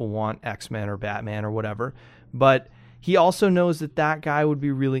which people want X-Men or Batman or whatever, but he also knows that guy would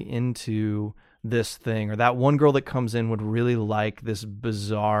be really into this thing, or that one girl that comes in would really like this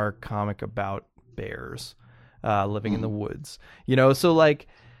bizarre comic about bears living in the woods. So like,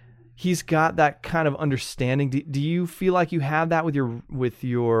 he's got that kind of understanding. Do you feel like you have that with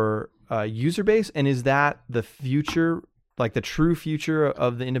your user base? And is that the future, like the true future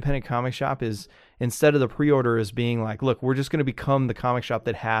of the independent comic shop, is instead of the pre-order as being like, look, we're just going to become the comic shop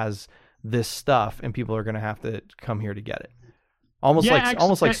that has this stuff and people are going to have to come here to get it. Almost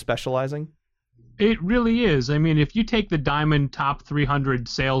like specializing. It really is. I mean, if you take the Diamond top 300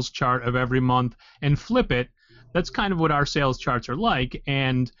 sales chart of every month and flip it, that's kind of what our sales charts are like.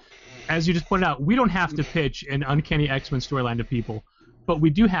 And as you just pointed out, we don't have to pitch an Uncanny X-Men storyline to people, but we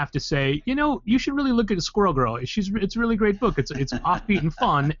do have to say, you should really look at Squirrel Girl. It's a really great book. It's offbeat and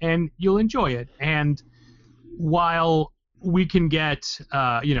fun, and you'll enjoy it. And while we can get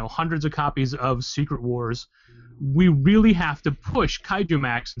hundreds of copies of Secret Wars, we really have to push Kaiju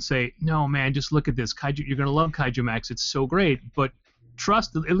Max and say, no, man, just look at this. Kaiju, you're going to love Kaiju Max. It's so great. But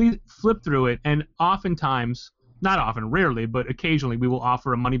trust, at least flip through it, and oftentimes, not often, rarely, but occasionally we will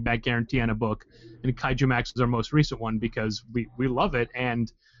offer a money-back guarantee on a book, and Kaiju Max is our most recent one because we love it,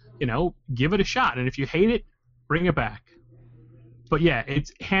 and, give it a shot, and if you hate it, bring it back. But yeah,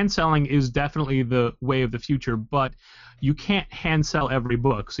 hand selling is definitely the way of the future, but you can't hand sell every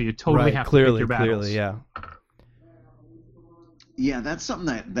book, so you totally have to pick your battles. Clearly, yeah. Yeah, that's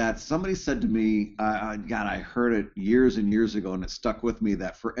something that somebody said to me. God, I heard it years and years ago, and it stuck with me.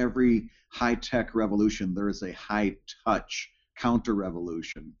 That for every high-tech revolution, there is a high-touch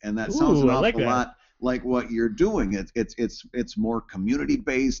counter-revolution, and that sounds an awful lot like what you're doing. It's more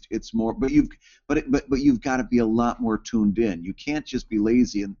community-based. It's more, but you've got to be a lot more tuned in. You can't just be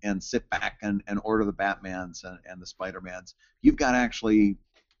lazy and sit back and order the Batmans and the Spider-Mans. You've got to actually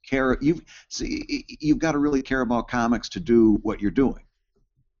care. You've got to really care about comics to do what you're doing.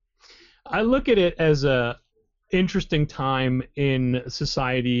 I look at it as a interesting time in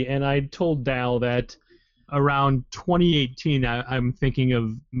society, and I told Dal that around 2018 I'm thinking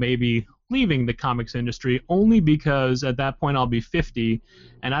of maybe leaving the comics industry, only because at that point I'll be 50,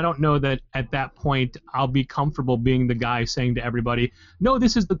 and I don't know that at that point I'll be comfortable being the guy saying to everybody, no,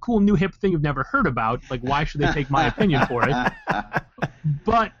 this is the cool new hip thing you've never heard about, like why should they take my opinion for it?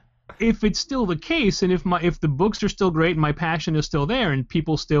 But if it's still the case, and if the books are still great and my passion is still there and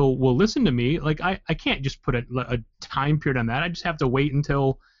people still will listen to me, like I can't just put a time period on that. I just have to wait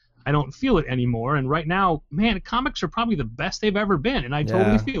until I don't feel it anymore. And right now, man, comics are probably the best they've ever been, and I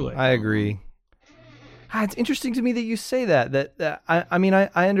totally feel it. I agree. It's interesting to me that you say that. I mean,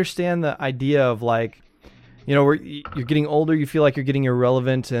 I understand the idea of like, where you're getting older, you feel like you're getting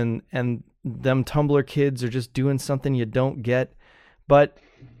irrelevant, and them Tumblr kids are just doing something you don't get. But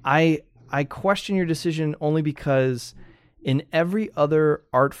I question your decision only because In every other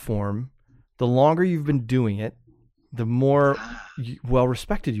art form, the longer you've been doing it, the more well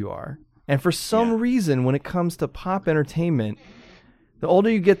respected you are. And for some reason, when it comes to pop entertainment, the older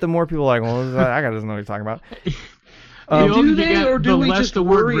you get, the more people are like, well, that guy doesn't know what he's talking about. Do they, or do we just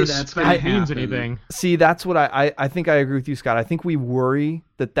worry that's going to means happen? anything? See, that's what I think I agree with you, Scott. I think we worry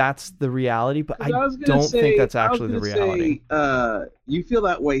that that's the reality, but I don't think that's actually the reality. You feel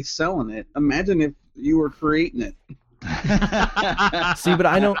that way selling it. Imagine if you were creating it. See, but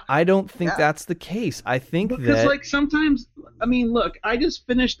I don't think that's the case. I think because like sometimes, I mean, look, I just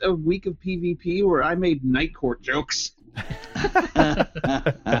finished a week of PvP where I made Night Court jokes.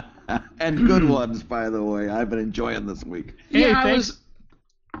 And good ones, by the way. I've been enjoying this week. Hey,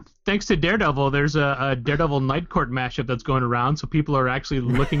 thanks to Daredevil, there's a Daredevil Night Court mashup that's going around, so people are actually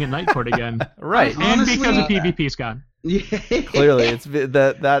looking at Night Court again. Right. And because of PvP, Scott. Clearly, it's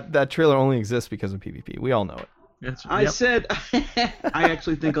that trailer only exists because of PvP. We all know it. I said, I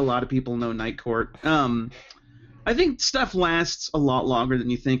actually think a lot of people know Night Court. I think stuff lasts a lot longer than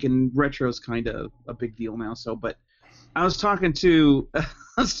you think, and retro's kind of a big deal now. So, but I was talking to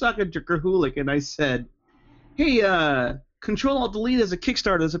Krahulik, and I said, "Hey, Control-Alt-Delete as a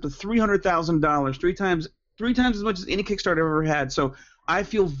Kickstarter is up to $300,000, three times as much as any Kickstarter I've ever had. So I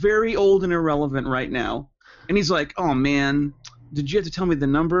feel very old and irrelevant right now." And he's like, "Oh man, did you have to tell me the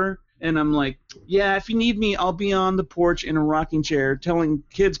number?" And I'm like, "Yeah, if you need me, I'll be on the porch in a rocking chair telling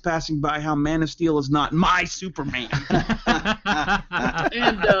kids passing by how Man of Steel is not my Superman."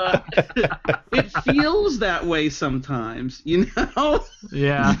 And it feels that way sometimes, you know?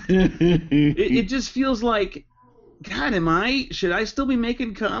 Yeah. It just feels like, God, should I still be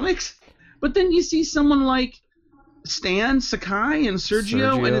making comics? But then you see someone like Stan Sakai and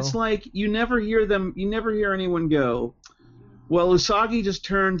Sergio, and it's like you never hear anyone go, "Well, Usagi just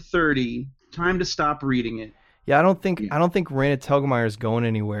turned 30. Time to stop reading it." Yeah, I don't think Raina Telgemeier is going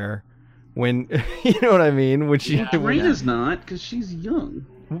anywhere. When you know what I mean? Raina's not, because she's young.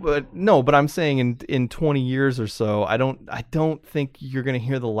 But I'm saying in 20 years or so, I don't think you're going to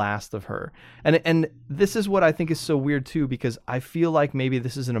hear the last of her. And this is what I think is so weird too, because I feel like maybe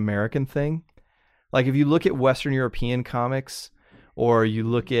this is an American thing. Like if you look at Western European comics, or you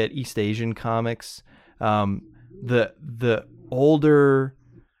look at East Asian comics, the older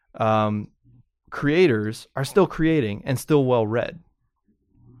creators are still creating and still well read.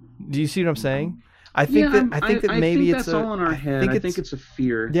 Do you see what I'm saying? I think that maybe that's all in our head. I think it's a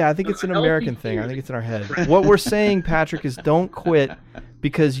fear. Yeah, I think it's an American thing. I think it's in our head. What we're saying, Patrick, is don't quit,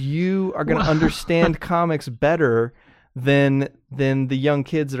 because you are going to understand comics better than the young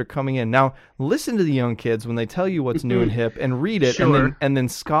kids that are coming in. Now, listen to the young kids when they tell you what's new and hip, and read it, and then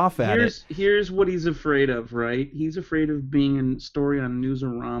scoff at it. Here's what he's afraid of, right? He's afraid of being in a story on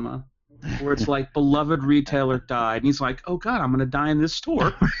Newsarama where it's like, beloved retailer died, and he's like, "Oh God, I'm gonna die in this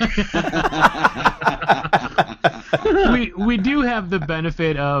store." we do have the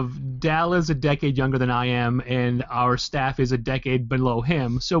benefit of Dal is a decade younger than I am, and our staff is a decade below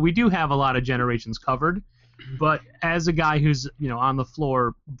him, so we do have a lot of generations covered. But as a guy who's on the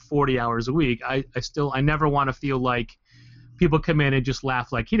floor 40 hours a week, I never want to feel like people come in and just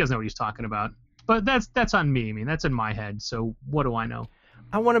laugh like he doesn't know what he's talking about. But that's on me. I mean, that's in my head. So what do I know?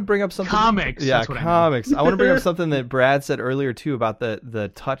 I want to bring up something. Comics. Yeah, comics. I want to bring up something that Brad said earlier too about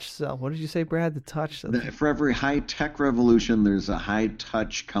the touch cell. What did you say, Brad? The touch. For every high-tech revolution, there's a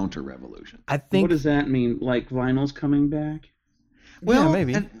high-touch counter-revolution. I think. What does that mean? Like vinyl's coming back? Well, yeah,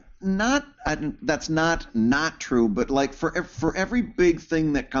 maybe. That's not true. But like for every big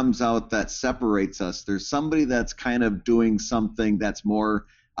thing that comes out that separates us, there's somebody that's kind of doing something that's more.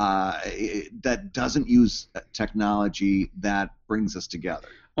 That doesn't use technology that brings us together.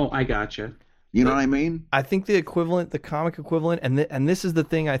 Oh, I gotcha. You know what I mean? I think the comic equivalent, and this is the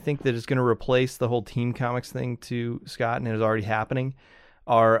thing I think that is going to replace the whole Team Comics thing to Scott, and it is already happening,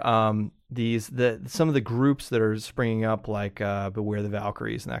 are some of the groups that are springing up, like Beware the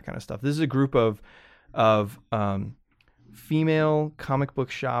Valkyries and that kind of stuff. This is a group of female comic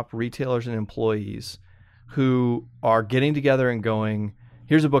book shop retailers and employees who are getting together and going,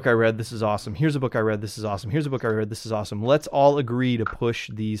 "Here's a book I read, this is awesome. Here's a book I read, this is awesome. Here's a book I read, this is awesome. Let's all agree to push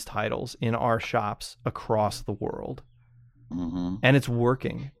these titles in our shops across the world." Mm-hmm. And it's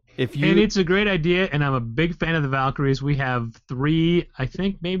working. And it's a great idea, and I'm a big fan of the Valkyries. We have 3, I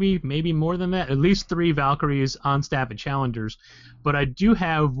think maybe more than that, at least 3 Valkyries on staff at Challengers. But I do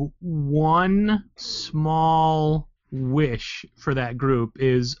have one small wish for that group,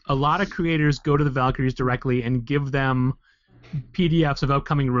 is a lot of creators go to the Valkyries directly and give them PDFs of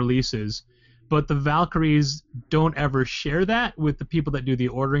upcoming releases, but the Valkyries don't ever share that with the people that do the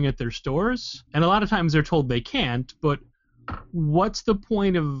ordering at their stores, and a lot of times they're told they can't, but what's the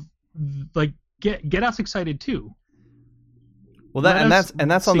point of like get us excited too? Well,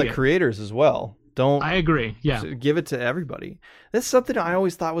 that's on the creators as well. Don't I agree? Yeah, give it to everybody. That's something I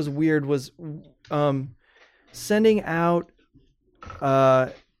always thought was weird was sending out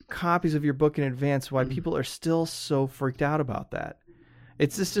copies of your book in advance. Why people are still so freaked out about that?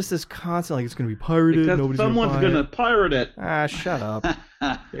 It's just this constant like it's going to be pirated. Because someone's going to pirate it. Ah, shut up.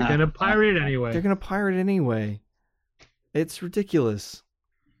 They're going to pirate it anyway. They're going to pirate it anyway. It's ridiculous.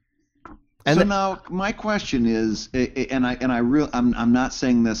 And so now my question is, I'm not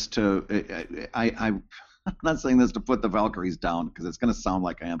saying this to I'm not saying this to put the Valkyries down because it's going to sound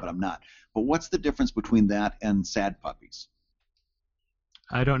like I am, but I'm not. But what's the difference between that and Sad Puppies?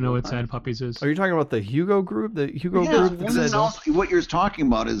 I don't know what Sad Puppies is. Are you talking about the Hugo group? The Hugo group? What you're talking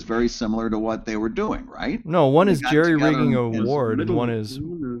about is very similar to what they were doing, right? No, one is Jerry Rigging Award, and one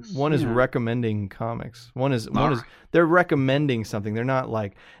is recommending comics. One is they're recommending something. They're not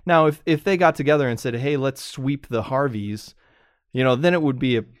like now if they got together and said, "Hey, let's sweep the Harveys," then that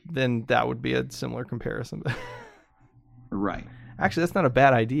would be a similar comparison. Right. Actually, that's not a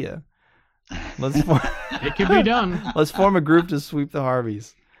bad idea. It can be done. Let's form a group to sweep the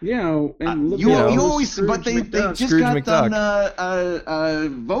Harveys. Yeah, and you always, but they just Scrooge got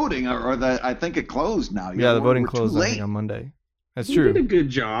done voting, I think it closed now. The voting closed I think on Monday. That's true. We did a good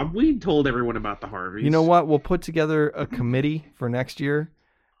job. We told everyone about the Harveys. You know what? We'll put together a committee for next year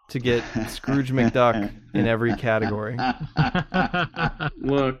to get Scrooge McDuck in every category.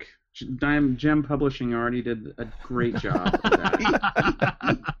 Look. Gem Publishing already did a great job of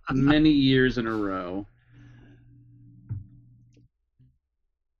that. Many years in a row.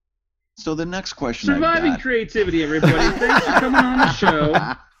 So the next question Surviving creativity, everybody. Thanks for coming on the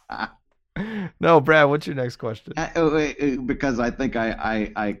show. No, Brad, what's your next question? Because I think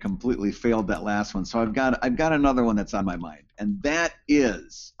I completely failed that last one. So I've got another one that's on my mind, and that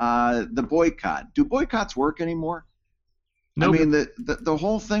is the boycott. Do boycotts work anymore? Nope. I mean, the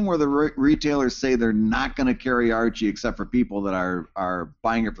whole thing where the retailers say they're not going to carry Archie except for people that are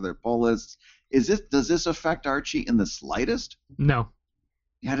buying it for their pull lists. Does this affect Archie in the slightest? No.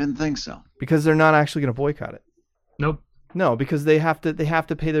 Yeah, I didn't think so. Because they're not actually going to boycott it. Nope. No, because they have to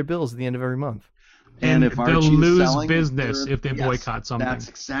pay their bills at the end of every month. And if they'll lose business if they boycott something. That's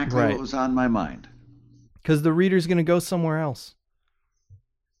exactly what was on my mind. Because the reader's going to go somewhere else.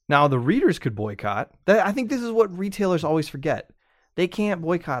 Now, the readers could boycott. I think this is what retailers always forget. They can't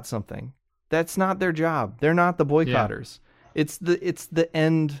boycott something. That's not their job. They're not the boycotters. Yeah. It's the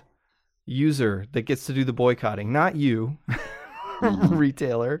end user that gets to do the boycotting, not you,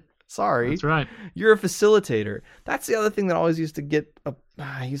 retailer. Sorry. That's right. You're a facilitator. That's the other thing that always used to get a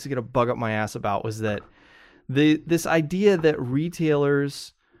bug up my ass about was that this idea that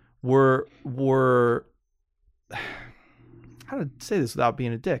retailers were how to say this without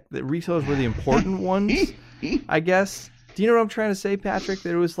being a dick, that retailers were the important ones, I guess. Do you know what I'm trying to say, Patrick?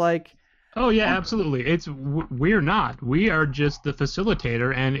 That it was like... Oh, yeah, absolutely. We're not. We are just the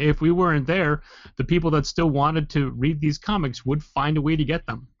facilitator, and if we weren't there, the people that still wanted to read these comics would find a way to get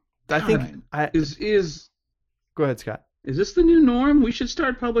them. I think... Go ahead, Scott. Is this the new norm? We should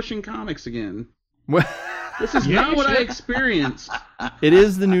start publishing comics again. This is not what I experienced. It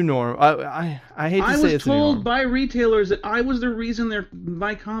is the new norm. I hate to say it's the new norm. I was told by retailers that I was the reason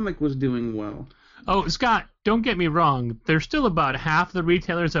my comic was doing well. Oh, Scott, don't get me wrong. There's still about half the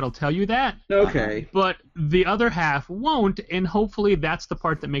retailers that'll tell you that. Okay. But the other half won't, and hopefully that's the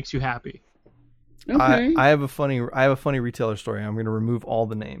part that makes you happy. Okay. I have a funny retailer story. I'm going to remove all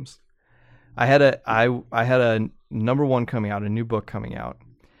the names. I had a number one coming out, a new book coming out.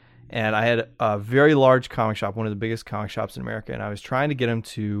 And I had a very large comic shop, one of the biggest comic shops in America, and I was trying to get them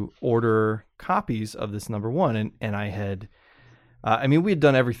to order copies of this number one. And I had, we had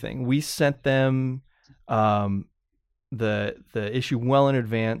done everything. We sent them the issue well in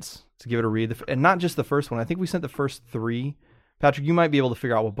advance to give it a read, and not just the first one. I think we sent the first 3. Patrick, you might be able to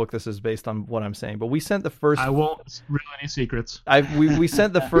figure out what book this is based on what I'm saying, but we sent the first. I won't reveal any secrets. We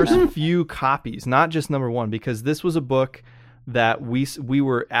sent the first few copies, not just number one, because this was a book that we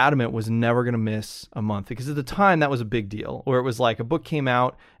were adamant was never going to miss a month, because at the time that was a big deal, where it was like a book came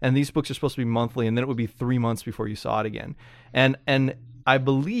out and these books are supposed to be monthly, and then it would be 3 months before you saw it again. And I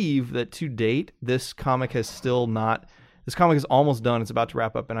believe that to date this comic is almost done. It's about to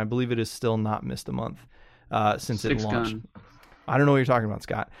wrap up, and I believe it has still not missed a month since it launched. I don't know what you're talking about,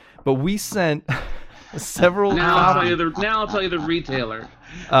 Scott, but we sent several. Now I'll tell you the retailer,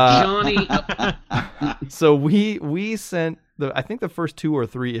 Johnny. So we sent I think the first 2 or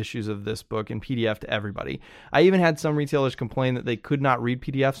 3 issues of this book in PDF to everybody. I even had some retailers complain that they could not read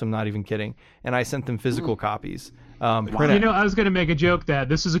PDFs. I'm not even kidding. And I sent them physical copies. I was going to make a joke that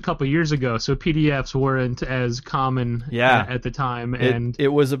this is a couple years ago, so PDFs weren't as common at the time. And it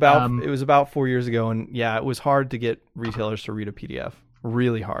was about 4 years ago, and it was hard to get retailers to read a PDF.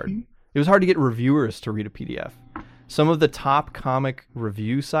 Really hard. It was hard to get reviewers to read a PDF. Some of the top comic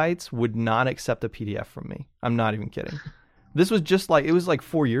review sites would not accept a PDF from me. I'm not even kidding. This was it was like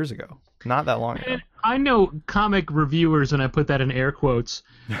 4 years ago. Not that long ago. I know comic reviewers, and I put that in air quotes,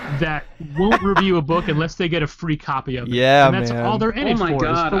 that won't review a book unless they get a free copy of it. Yeah, and that's all they're in it for. Oh my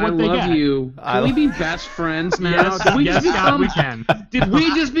God, I love you. Can we be best friends now? We can. Did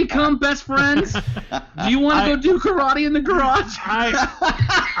we just become best friends? Do you want to go do karate in the garage?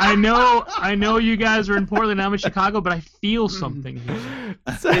 I know you guys are in Portland, I'm in Chicago, but I feel something here.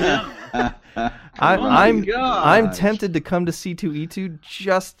 I'm tempted to come to C2E2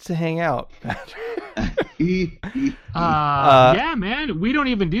 just to hang out. Yeah, man, we don't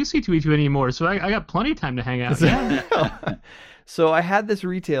even do C2E2 anymore, so I got plenty of time to hang out. Yeah. So I had this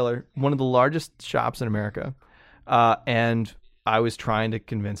retailer, one of the largest shops in America, and I was trying to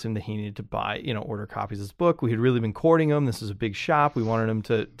convince him that he needed to buy, order copies of this book. We had really been courting him. This is a big shop. We wanted him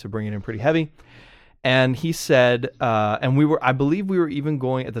to bring it in pretty heavy. And he said, I believe we were even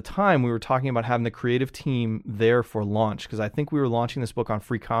going, at the time, we were talking about having the creative team there for launch, because I think we were launching this book on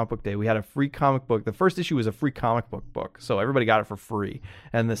Free Comic Book Day. We had a free comic book. The first issue was a free comic book, so everybody got it for free.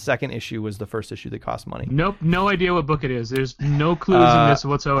 And the second issue was the first issue that cost money. Nope, no idea what book it is. There's no clues in this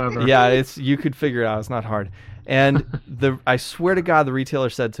whatsoever. Yeah, you could figure it out. It's not hard. And I swear to God, the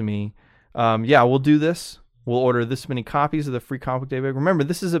retailer said to me, we'll do this. We'll order this many copies of the Free Comic Book Day book. Remember,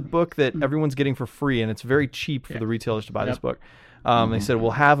 this is a book that everyone's getting for free, and it's very cheap for the retailers to buy this book. They said,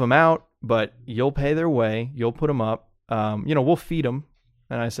 we'll have them out, but you'll pay their way. You'll put them up. We'll feed them.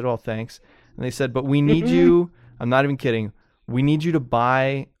 And I said, oh, thanks. And they said, but we need you. I'm not even kidding. We need you to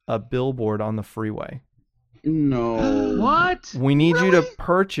buy a billboard on the freeway. No. What? We need you to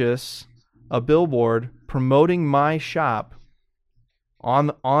purchase a billboard promoting my shop on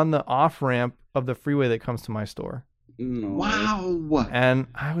the off-ramp of the freeway that comes to my store. No. Wow. And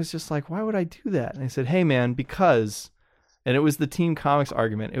I was just like, why would I do that? And I said, hey man, because, and it was the Team Comics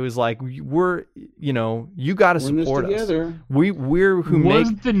argument. It was like, you got to support us. We're who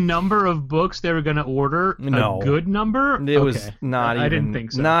was make the number of books they were going to order a good number? It was not even. I didn't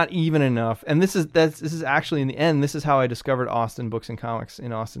think so. Not even enough. And this is actually, in the end, this is how I discovered Austin Books and Comics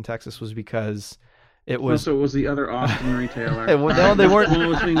in Austin, Texas, was because it was. So it was the other Austin retailer. No, they weren't.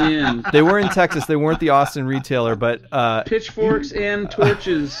 They were in Texas. They weren't the Austin retailer, but pitchforks and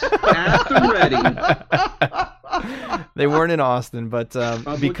torches at the ready. They weren't in Austin, but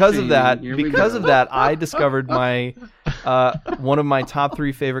because of that, I discovered my one of my top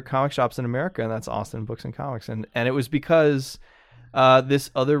 3 favorite comic shops in America, and that's Austin Books and Comics, and it was because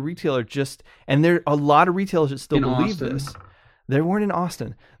this other retailer and there are a lot of retailers that still believe this. They weren't in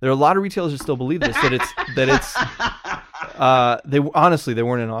Austin. There are a lot of retailers that still believe this, that it's they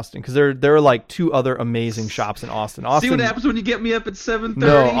weren't in Austin, because there are like 2 other amazing shops in Austin. See what happens when you get me up at 7:30?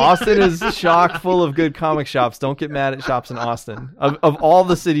 No, Austin is chock full of good comic shops. Don't get mad at shops in Austin. Of all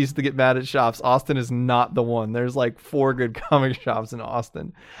the cities to get mad at shops, Austin is not the one. There's like 4 good comic shops in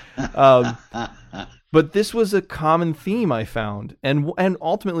Austin. But this was a common theme I found, and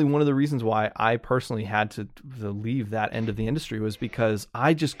ultimately one of the reasons why I personally had to leave that end of the industry was because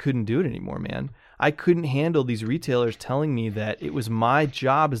I just couldn't do it anymore, man. I couldn't handle these retailers telling me that it was my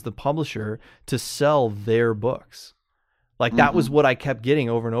job as the publisher to sell their books. Like that was what I kept getting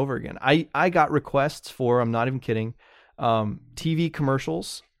over and over again. I got requests for, I'm not even kidding, TV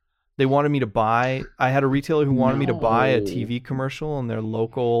commercials. They wanted me to buy. I had a retailer who wanted me to buy a TV commercial in their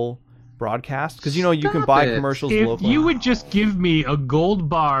local broadcast, because you can buy commercials locally. If you would just give me a gold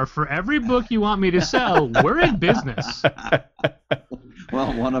bar for every book you want me to sell, we're in business.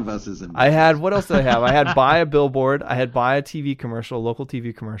 Well, one of us is in business. I had, what else did I have? I had buy a billboard. I had buy a TV commercial, local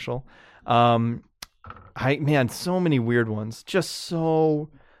TV commercial. So many weird ones. The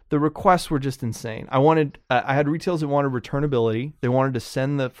requests were just insane. I had retailers that wanted returnability. They wanted to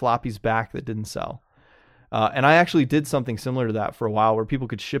send the floppies back that didn't sell. And I actually did something similar to that for a while, where people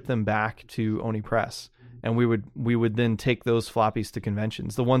could ship them back to Oni Press, and we would then take those floppies to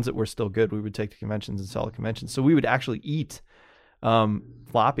conventions. The ones that were still good, we would take to conventions and sell at conventions. So we would actually eat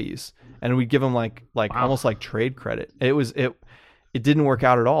floppies, and we'd give them like almost like trade credit. It didn't work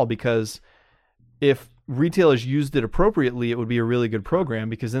out at all, because if retailers used it appropriately, it would be a really good program,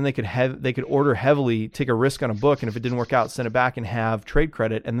 because then they could order heavily, take a risk on a book, and if it didn't work out, send it back and have trade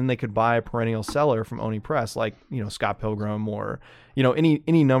credit, and then they could buy a perennial seller from Oni Press, like Scott Pilgrim or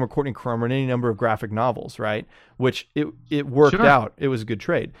any number, Courtney Crumb, or any number of graphic novels, right? Which it worked out. It was a good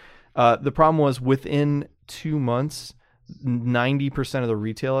trade. The problem was within 2 months, 90% of the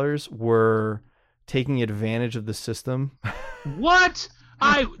retailers were taking advantage of the system. What?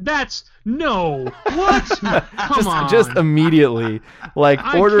 What? Come on. Just immediately, like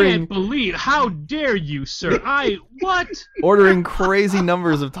ordering. I can't believe. How dare you, sir? What? Ordering crazy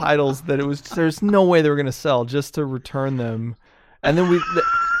numbers of titles that there's no way they were going to sell, just to return them. And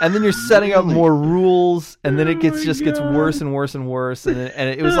then you're setting up more rules, and then it gets worse and worse and worse. And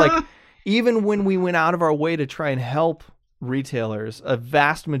it was like, even when we went out of our way to try and help retailers, a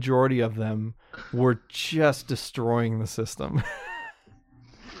vast majority of them were just destroying the system.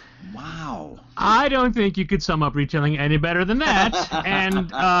 Wow. I don't think you could sum up retailing any better than that.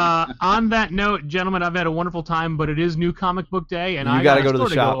 And on that note, gentlemen, I've had a wonderful time, but it is New Comic Book Day, and I got to go to the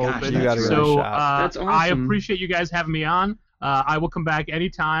shop. You got to go to the shop. That's awesome. I appreciate you guys having me on. I will come back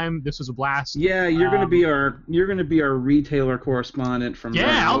anytime. This was a blast. Yeah, you're gonna be our retailer correspondent from.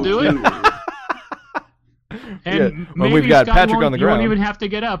 Yeah, I'll do it. And maybe we've got Scott Patrick on the ground. You won't even have to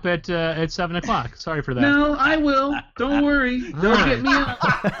get up at 7:00. Sorry for that. No, I will. Don't worry. Don't get me up.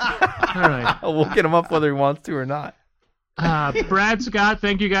 All right. We'll get him up whether he wants to or not. Brad, Scott,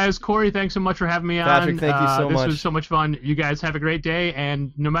 thank you guys. Corey, thanks so much for having me on. Patrick, thank you so much. This was so much fun. You guys have a great day,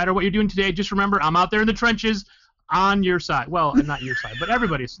 and no matter what you're doing today, just remember, I'm out there in the trenches on your side. Well, not your side, but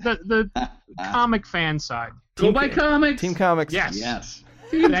everybody's. The comic fan side. Go buy comics. Team Comics. Yes.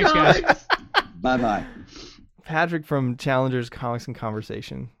 Team Thanks, comics. guys. Bye-bye. Patrick from Challengers Comics and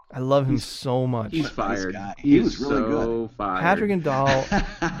Conversation. I love him so much. He's fired. He was really good. Fired. Patrick and Dahl,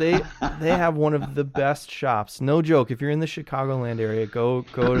 they have one of the best shops. No joke. If you're in the Chicagoland area, go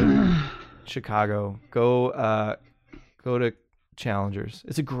to Chicago. Go to Challengers.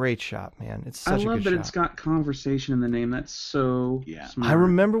 It's a great shop, man. It's such a good shop. I love that it's got conversation in the name. That's so smart. I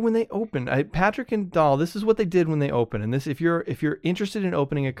remember when they opened. Patrick and Dahl, this is what they did when they opened. And this, if you're interested in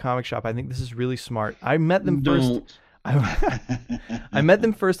opening a comic shop, I think this is really smart. I met them first. I met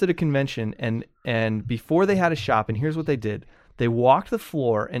them first at a convention, and before they had a shop, and here's what they did. They walked the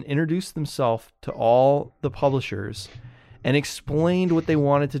floor and introduced themselves to all the publishers and explained what they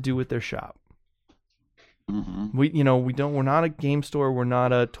wanted to do with their shop. Mm-hmm. We're not a game store, we're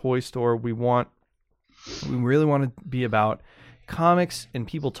not a toy store. We really want to be about comics and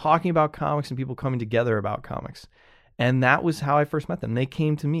people talking about comics and people coming together about comics. And that was how I first met them. They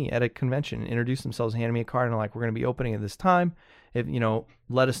came to me at a convention and introduced themselves, handed me a card, and like, we're going to be opening at this time. If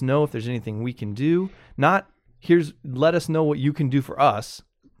let us know if there's anything we can do. Not let us know what you can do for us.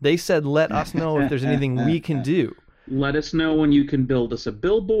 They said, let us know if there's anything we can do. Let us know when you can build us a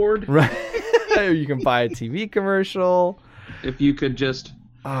billboard. Right. Or you can buy a TV commercial. If you could just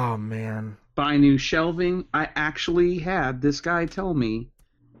buy new shelving. I actually had this guy tell me.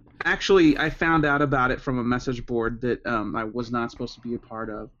 Actually, I found out about it from a message board that I was not supposed to be a part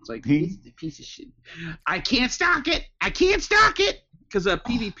of. It's like, this is a piece of shit. I can't stock it. Because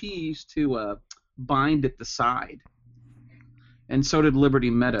PvP used to bind at the side. And so did Liberty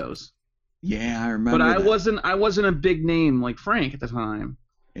Meadows. Yeah, I remember. But I wasn't a big name like Frank at the time.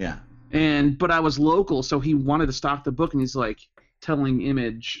 Yeah. But I was local, so he wanted to stock the book, and he's like telling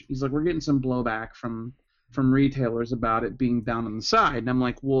Image, he's like, we're getting some blowback from retailers about it being bound on the side. And I'm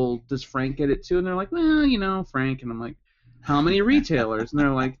like, well, does Frank get it too? And they're like, well, Frank. And I'm like, how many retailers? And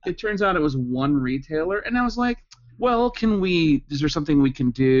they're like, it turns out it was one retailer. And I was like, well, is there something we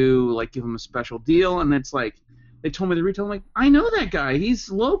can do, like give him a special deal? And it's like, they told me the retailer, I'm like, I know that guy. He's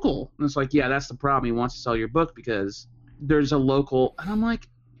local. And it's like, yeah, that's the problem. He wants to sell your book because there's a local. And I'm like,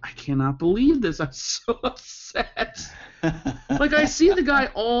 I cannot believe this. I'm so upset. Like, I see the guy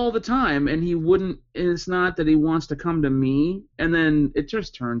all the time, and he wouldn't. It's not that he wants to come to me, and then it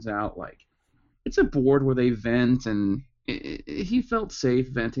just turns out like it's a board where they vent, and he felt safe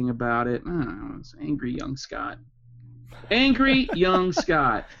venting about it. I don't know. It's angry young Scott.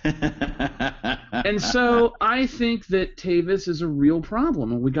 And so I think that Tavis is a real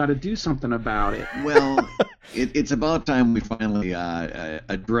problem, and we got to do something about it. Well, it's about time we finally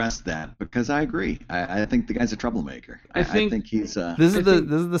address that, because I agree. I think the guy's a troublemaker. I think he's. This is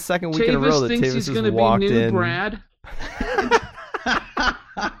the second week in a row that Tavis has walked in. Brad.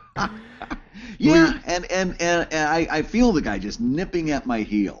 Yeah, and I feel the guy just nipping at my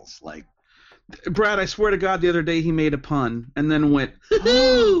heels, like. Brad, I swear to God, the other day he made a pun and then went,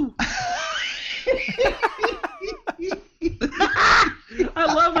 hoo-hoo!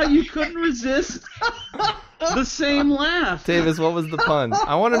 I love how you couldn't resist the same laugh. Davis, what was the pun?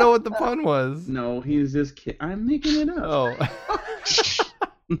 I want to know what the pun was. No, he's just kidding. I'm making it up. Oh.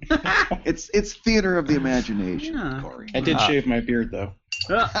 It's theater of the imagination, Yeah. Corey. I did shave my beard though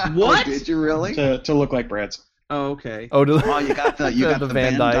What? Oh, did you really? to look like Brad's. Oh, okay. Oh, Oh, you got the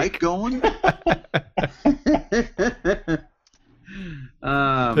Van Dyke going?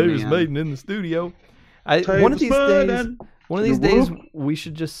 Davis Maiden in the studio. One of these days, we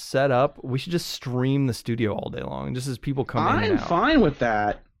should just set up. We should just stream the studio all day long, just as people come in and I'm out. fine with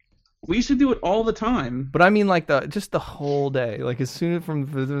that. We used to do it all the time. But I mean, like just the whole day. Like as soon from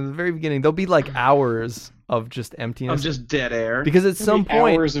the very beginning, there'll be like hours of just emptiness, Of just dead air. because at some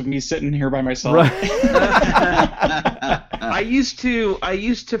point, hours of me sitting here by myself. right? I used to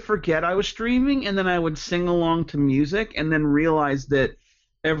forget I was streaming, and then I would sing along to music, and then realize that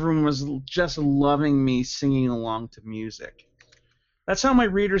everyone was just loving me singing along to music. That's how my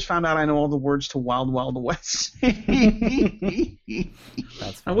readers found out I know all the words to Wild Wild West. That's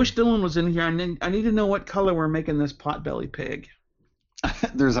I wish Dylan was in here. I need to know what color we're making this potbelly pig.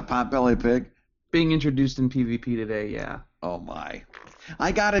 There's a potbelly pig? Being introduced in PvP today, yeah. Oh, my.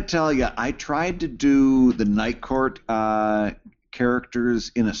 I got to tell you, I tried to do the Night Court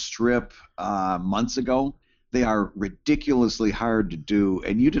characters in a strip months ago. They are ridiculously hard to do,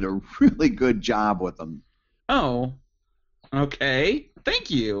 and you did a really good job with them. Oh, okay.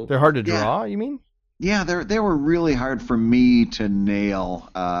 Thank you. They're hard to draw. You mean? Yeah, they were really hard for me to nail,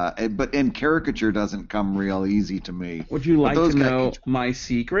 and caricature doesn't come real easy to me. Would you like to know my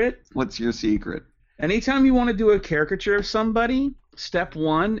secret? What's your secret? Anytime you want to do a caricature of somebody, step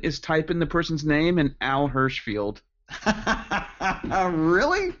one is type in the person's name and Al Hirschfield.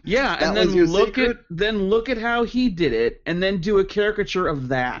 Really? Yeah, That and then was your secret? look at how he did it, and then do a caricature of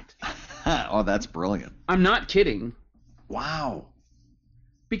that. Oh, that's brilliant. I'm not kidding. Wow.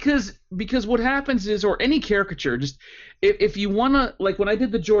 Because what happens is, or any caricature, just if you want to, like when I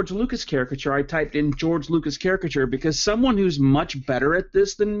did the George Lucas caricature, I typed in George Lucas caricature because someone who's much better at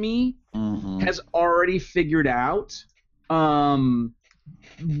this than me has already figured out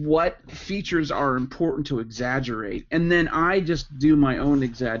what features are important to exaggerate, and then I just do my own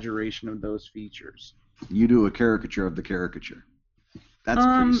exaggeration of those features. You do a caricature of the caricature. That's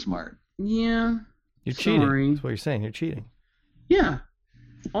pretty smart. Yeah. You're cheating. That's what you're saying. You're cheating. Yeah.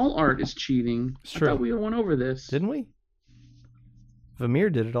 All art is cheating. It's true. I thought we went over this. Didn't we? Vamir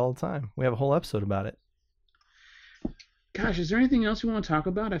did it all the time. We have a whole episode about it. Gosh, is there anything else you want to talk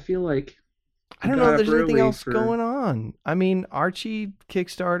about? I feel like I don't know if there's anything else going on. I mean, Archie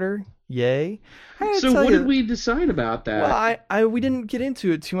Kickstarter, yay. So what did we decide about that? Well, we didn't get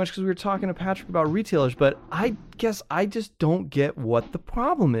into it too much because we were talking to Patrick about retailers, but I guess I just don't get what the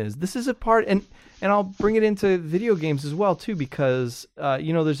problem is. This is a part, and I'll bring it into video games as well too, because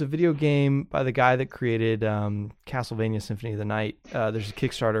there's a video game by the guy that created Castlevania Symphony of the Night. There's a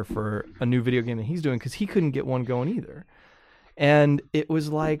Kickstarter for a new video game that he's doing because he couldn't get one going either, and it was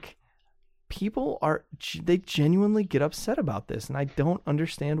like, people they genuinely get upset about this, and I don't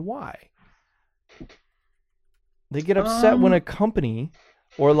understand why. They get upset when a company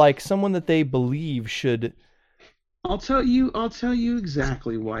or like someone that they believe should. I'll tell you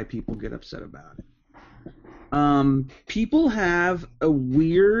exactly why people get upset about it. People have a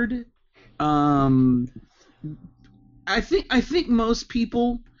weird. I think most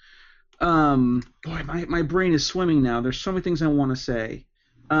people. Boy, my brain is swimming now. There's so many things I want to say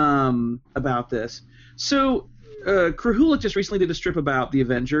about this. So, Krahulik just recently did a strip about the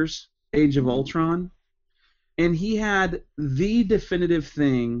Avengers: Age of Ultron. And he had the definitive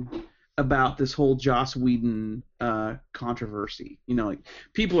thing about this whole Joss Whedon controversy. Like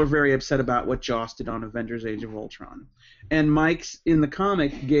people are very upset about what Joss did on Avengers: Age of Ultron. And Mike's in the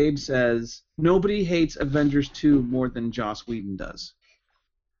comic, Gabe says nobody hates Avengers 2 more than Joss Whedon does.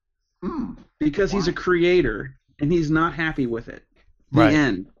 Because he's a creator and he's not happy with it. The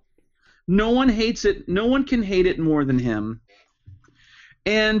end. No one hates it. No one can hate it more than him.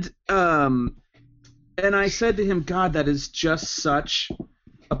 And I said to him, God, that is just such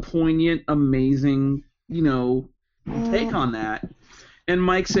a poignant, amazing, take on that. And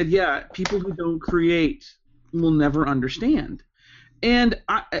Mike said, yeah, people who don't create will never understand. And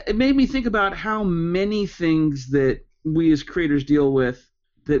it made me think about how many things that we as creators deal with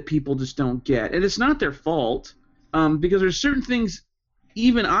that people just don't get. And it's not their fault, because there's certain things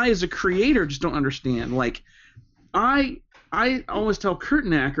even I as a creator just don't understand. Like, I always tell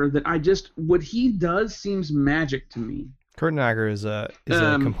Kurtenacker that what he does seems magic to me. Kurtenacker is a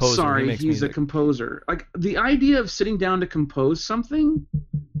composer. Sorry, he's music. A composer. Like the idea of sitting down to compose something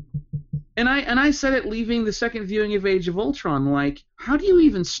And I said it leaving the second viewing of Age of Ultron, like, how do you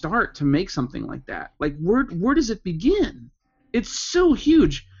even start to make something like that? Like, where does it begin? It's so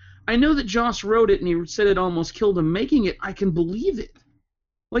huge. I know that Joss wrote it and he said it almost killed him making it. I can believe it.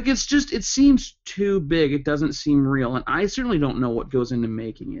 Like, it's just, it seems too big. It doesn't seem real. And I certainly don't know what goes into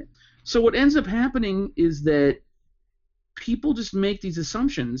making it. So what ends up happening is that people just make these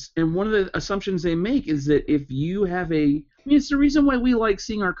assumptions. And one of the assumptions they make is that if you have it's the reason why we like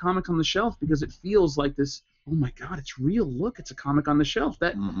seeing our comic on the shelf, because it feels like this, oh my God, it's real. Look, it's a comic on the shelf.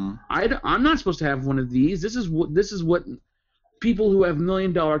 That I'm not supposed to have one of these. This is what people who have $1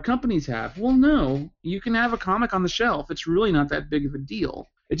 million companies have. Well, no, you can have a comic on the shelf. It's really not that big of a deal.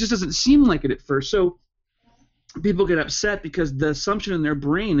 It just doesn't seem like it at first. So people get upset because the assumption in their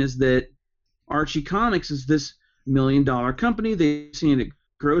brain is that Archie Comics is this $1 million company. They've seen it at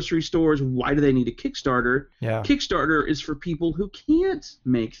grocery stores. Why do they need a Kickstarter? Yeah. Kickstarter is for people who can't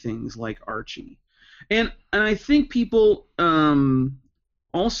make things like Archie. And I think people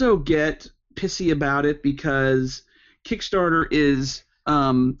also get pissy about it because Kickstarter is,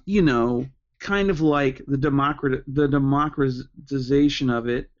 kind of like the democratization of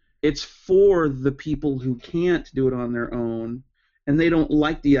it. It's for the people who can't do it on their own, and they don't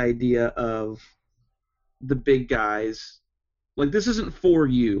like the idea of the big guys. Like, this isn't for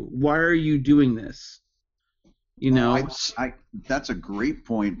you. Why are you doing this? That's a great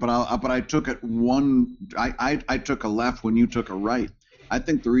point, but I took it I took a left when you took a right. I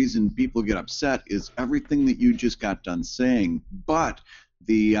think the reason people get upset is everything that you just got done saying, but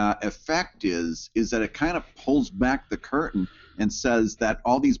the effect is that it kind of pulls back the curtain and says that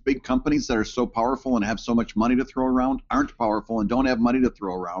all these big companies that are so powerful and have so much money to throw around aren't powerful and don't have money to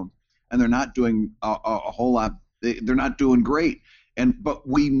throw around, and they're not doing a whole lot. They're not doing great. But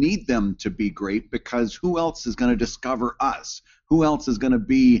we need them to be great, because who else is going to discover us? Who else is going to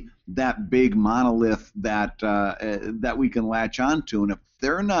be that big monolith that we can latch onto? And if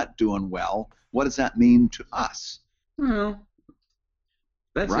they're not doing well, what does that mean to us? Well,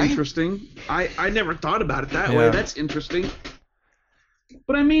 that's right? Interesting. I never thought about it that way. That's interesting.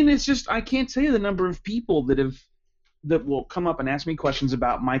 But I mean, it's just, I can't tell you the number of people that will come up and ask me questions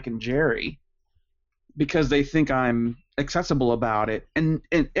about Mike and Jerry because they think I'm accessible about it. And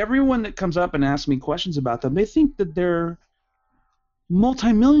everyone that comes up and asks me questions about them, they think that they're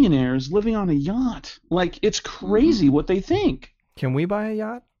multimillionaires living on a yacht. Like, it's crazy what they think. Can we buy a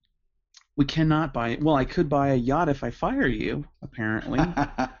yacht? We cannot buy it. Well, I could buy a yacht if I fire you, apparently.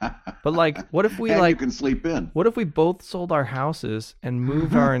 But like, what if we and you can sleep in? What if we both sold our houses and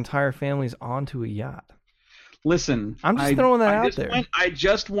moved our entire families onto a yacht? Listen, I'm just throwing that out there. I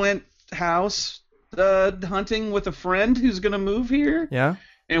just went house hunting with a friend who's going to move here. Yeah.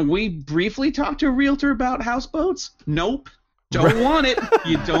 And we briefly talked to a realtor about houseboats. Nope. Don't want it.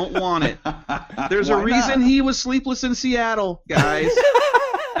 You don't want it. There's a reason he was sleepless in Seattle, guys.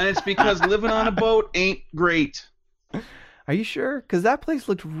 And it's because living on a boat ain't great. Are you sure? Because that place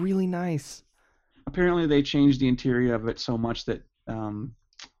looked really nice. Apparently they changed the interior of it so much that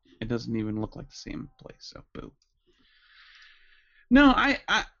it doesn't even look like the same place. So, boo. No,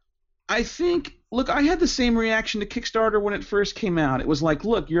 I think, look, I had the same reaction to Kickstarter when it first came out. It was like,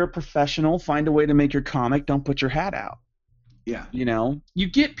 look, you're a professional. Find a way to make your comic. Don't put your hat out. Yeah. You know? You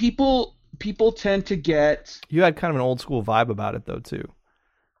get people tend to get... You had kind of an old school vibe about it, though, too.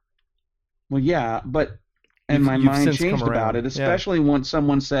 Well, yeah, but... And my mind changed about it, especially when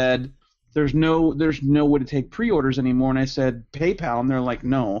someone said, there's no way to take pre-orders anymore, and I said, PayPal, and they're like,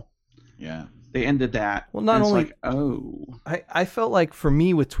 no. Yeah. They ended that. Well, not only... like, oh. I felt like, for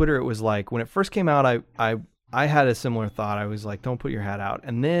me, with Twitter, it was like, when it first came out, I had a similar thought. I was like, don't put your hat out.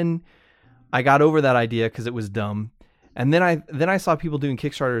 And then I got over that idea because it was dumb. And then I saw people doing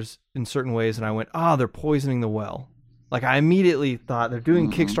Kickstarters in certain ways, and I went, they're poisoning the well. Like, I immediately thought they're doing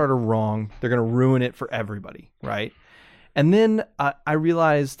Kickstarter wrong. They're going to ruin it for everybody, right? And then I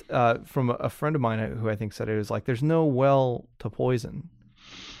realized from a friend of mine who I think said it, was like, there's no well to poison.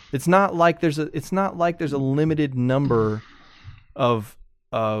 It's not like there's a limited number of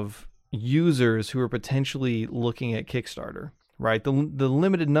users who are potentially looking at Kickstarter, right? The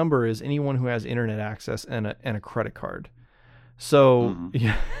limited number is anyone who has internet access and a credit card. So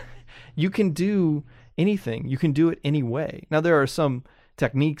yeah, you can do anything. You can do it any way. Now, there are some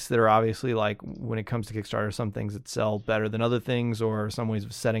techniques that are obviously, like, when it comes to Kickstarter, some things that sell better than other things, or some ways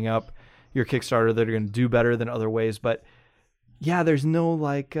of setting up your Kickstarter that are going to do better than other ways. But yeah, there's no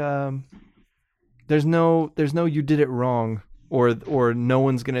like, there's no you did it wrong, or no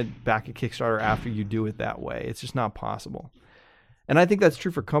one's going to back a Kickstarter after you do it that way. It's just not possible. And I think that's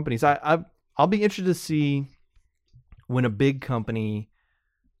true for companies. I'll be interested to see when a big company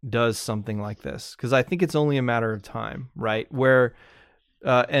does something like this, because I think it's only a matter of time, right? Where,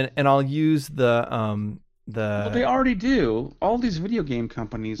 and I'll use the Well, they already do. All these video game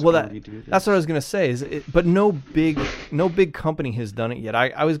companies already do this. That's what I was gonna say. But no big company has done it yet.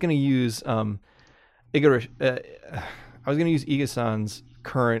 I was gonna use Iga-san's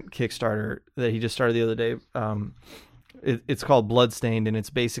current Kickstarter that he just started the other day. It's called Bloodstained, and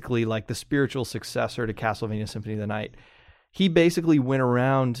it's basically like the spiritual successor to Castlevania Symphony of the Night. He basically went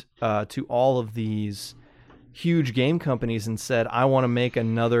around to all of these huge game companies and said, I want to make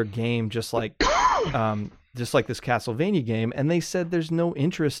another game just like this Castlevania game. And they said there's no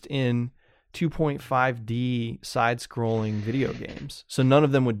interest in 2.5D side-scrolling video games. So none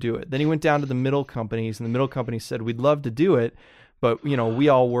of them would do it. Then he went down to the middle companies, and the middle companies said, we'd love to do it, but we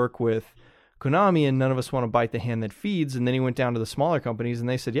all work with Konami and none of us want to bite the hand that feeds. And then he went down to the smaller companies and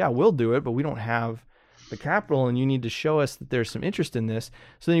they said, yeah, we'll do it, but we don't have the capital and you need to show us that there's some interest in this.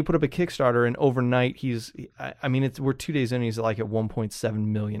 So then he put up a Kickstarter, and overnight we're 2 days in, he's like at $1.7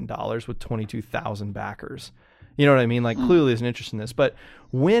 million with 22,000 backers. You know what I mean? Like clearly there's an interest in this, but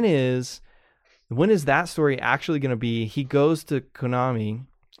when is that story actually going to be? He goes to Konami,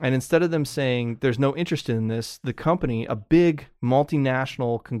 and instead of them saying there's no interest in this, the company, a big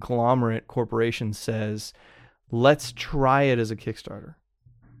multinational conglomerate corporation, says, let's try it as a Kickstarter.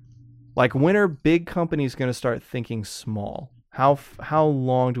 Like, when are big companies going to start thinking small? How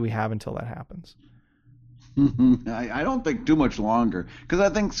long do we have until that happens? I don't think too much longer, because I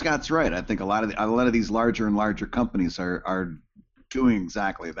think Scott's right. I think a lot of these larger and larger companies are doing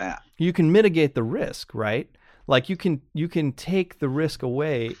exactly that. You can mitigate the risk, right? Like you can take the risk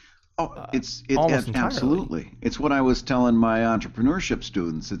away. It's absolutely. It's what I was telling my entrepreneurship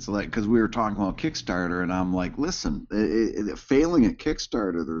students. It's like, because we were talking about Kickstarter, and I'm like, listen, failing at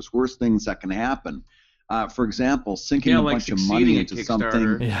Kickstarter, there's worse things that can happen. For example, sinking a bunch of money into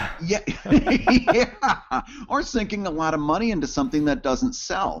something. Yeah. Or sinking a lot of money into something that doesn't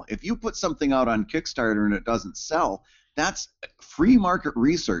sell. If you put something out on Kickstarter and it doesn't sell, that's free market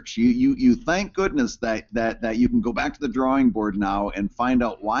research. You thank goodness that you can go back to the drawing board now and find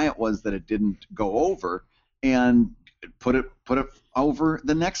out why it was that it didn't go over, and put it over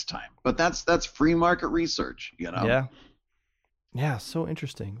the next time. But that's free market research, Yeah, so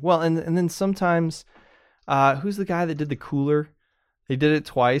interesting. Well, and then sometimes, who's the guy that did the cooler? He did it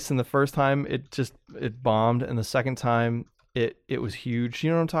twice, and the first time it bombed, and the second time it was huge. You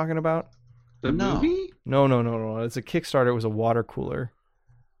know what I'm talking about? The movie? No. It's a Kickstarter. It was a water cooler.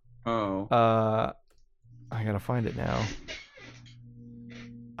 Oh. I gotta find it now.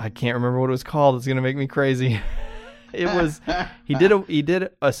 I can't remember what it was called. It's gonna make me crazy. It was he did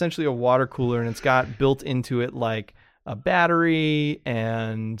essentially a water cooler, and it's got built into it like a battery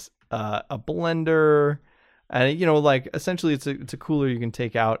and a blender, and like essentially it's a cooler you can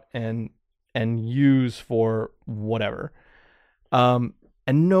take out and use for whatever.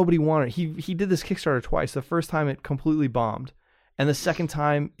 And nobody wanted it. He did this Kickstarter twice. The first time it completely bombed, and the second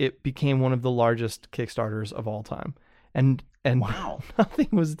time it became one of the largest Kickstarters of all time. And wow, nothing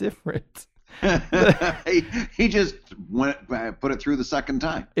was different. He just put it through the second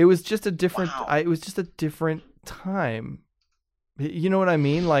time. It was just a different. Wow. It was just a different time. You know what I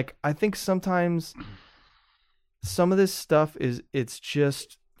mean? Like, I think sometimes some of this stuff it's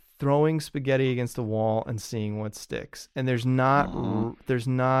just throwing spaghetti against the wall and seeing what sticks. And there's nothing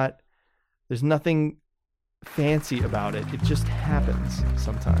fancy about it. It just happens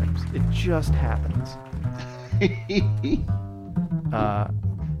sometimes. It just happens.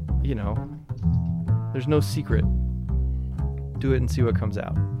 There's no secret. Do it and see what comes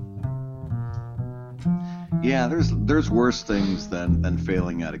out. Yeah, there's worse things than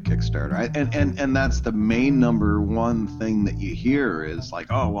failing at a Kickstarter. And that's the main number one thing that you hear is like,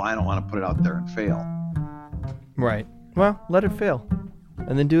 oh, well, I don't want to put it out there and fail. Right. Well, let it fail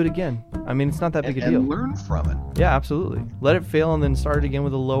and then do it again. I mean, it's not that big a deal. And learn from it. Yeah, absolutely. Let it fail and then start it again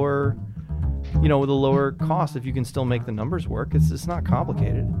with a lower cost if you can still make the numbers work. It's not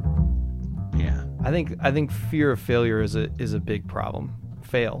complicated. Yeah. I think fear of failure is a big problem.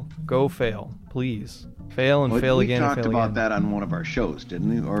 Go fail, please. Fail and fail again and fail again. We talked about that on one of our shows, didn't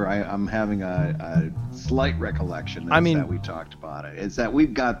we? Or I'm having a slight recollection that we talked about it. It's that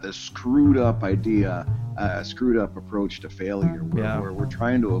we've got this screwed up idea, screwed up approach to failure, where we're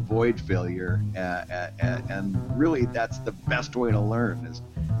trying to avoid failure, and really that's the best way to learn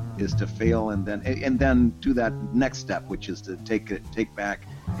is to fail and then do that next step, which is to take a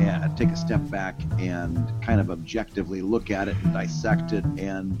step back and kind of objectively look at it and dissect it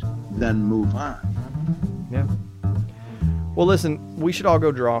and then move on. Yeah. Well, listen, we should all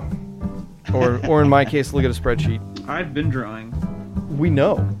go draw, or in my case, look at a spreadsheet. I've been drawing. We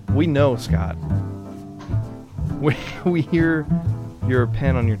know, Scott. We hear your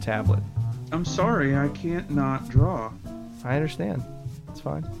pen on your tablet. I'm sorry, I can't not draw. I understand. It's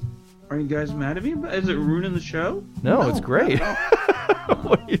fine. Are you guys mad at me? Is it ruining the show? No, it's great.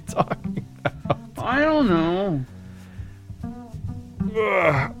 What are you talking about? I don't know.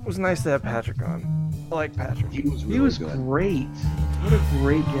 It was nice to have Patrick on. I like Patrick. He was really He was good. great. What a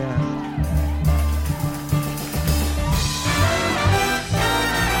great guest.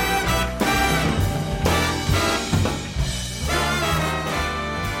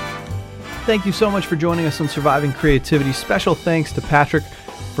 Thank you so much for joining us on Surviving Creativity. Special thanks to Patrick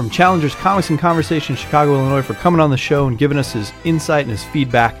from Challengers Comics and Conversation, Chicago, Illinois, for coming on the show and giving us his insight and his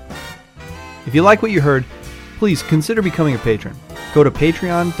feedback. If you like what you heard, please consider becoming a patron. Go to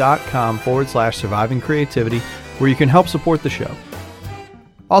patreon.com/Surviving Creativity, where you can help support the show.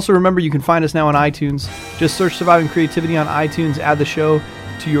 Also, remember, you can find us now on iTunes. Just search Surviving Creativity on iTunes, add the show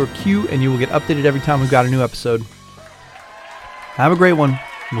to your queue, and you will get updated every time we've got a new episode. Have a great one.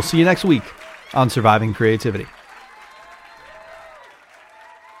 We'll see you next week on Surviving Creativity.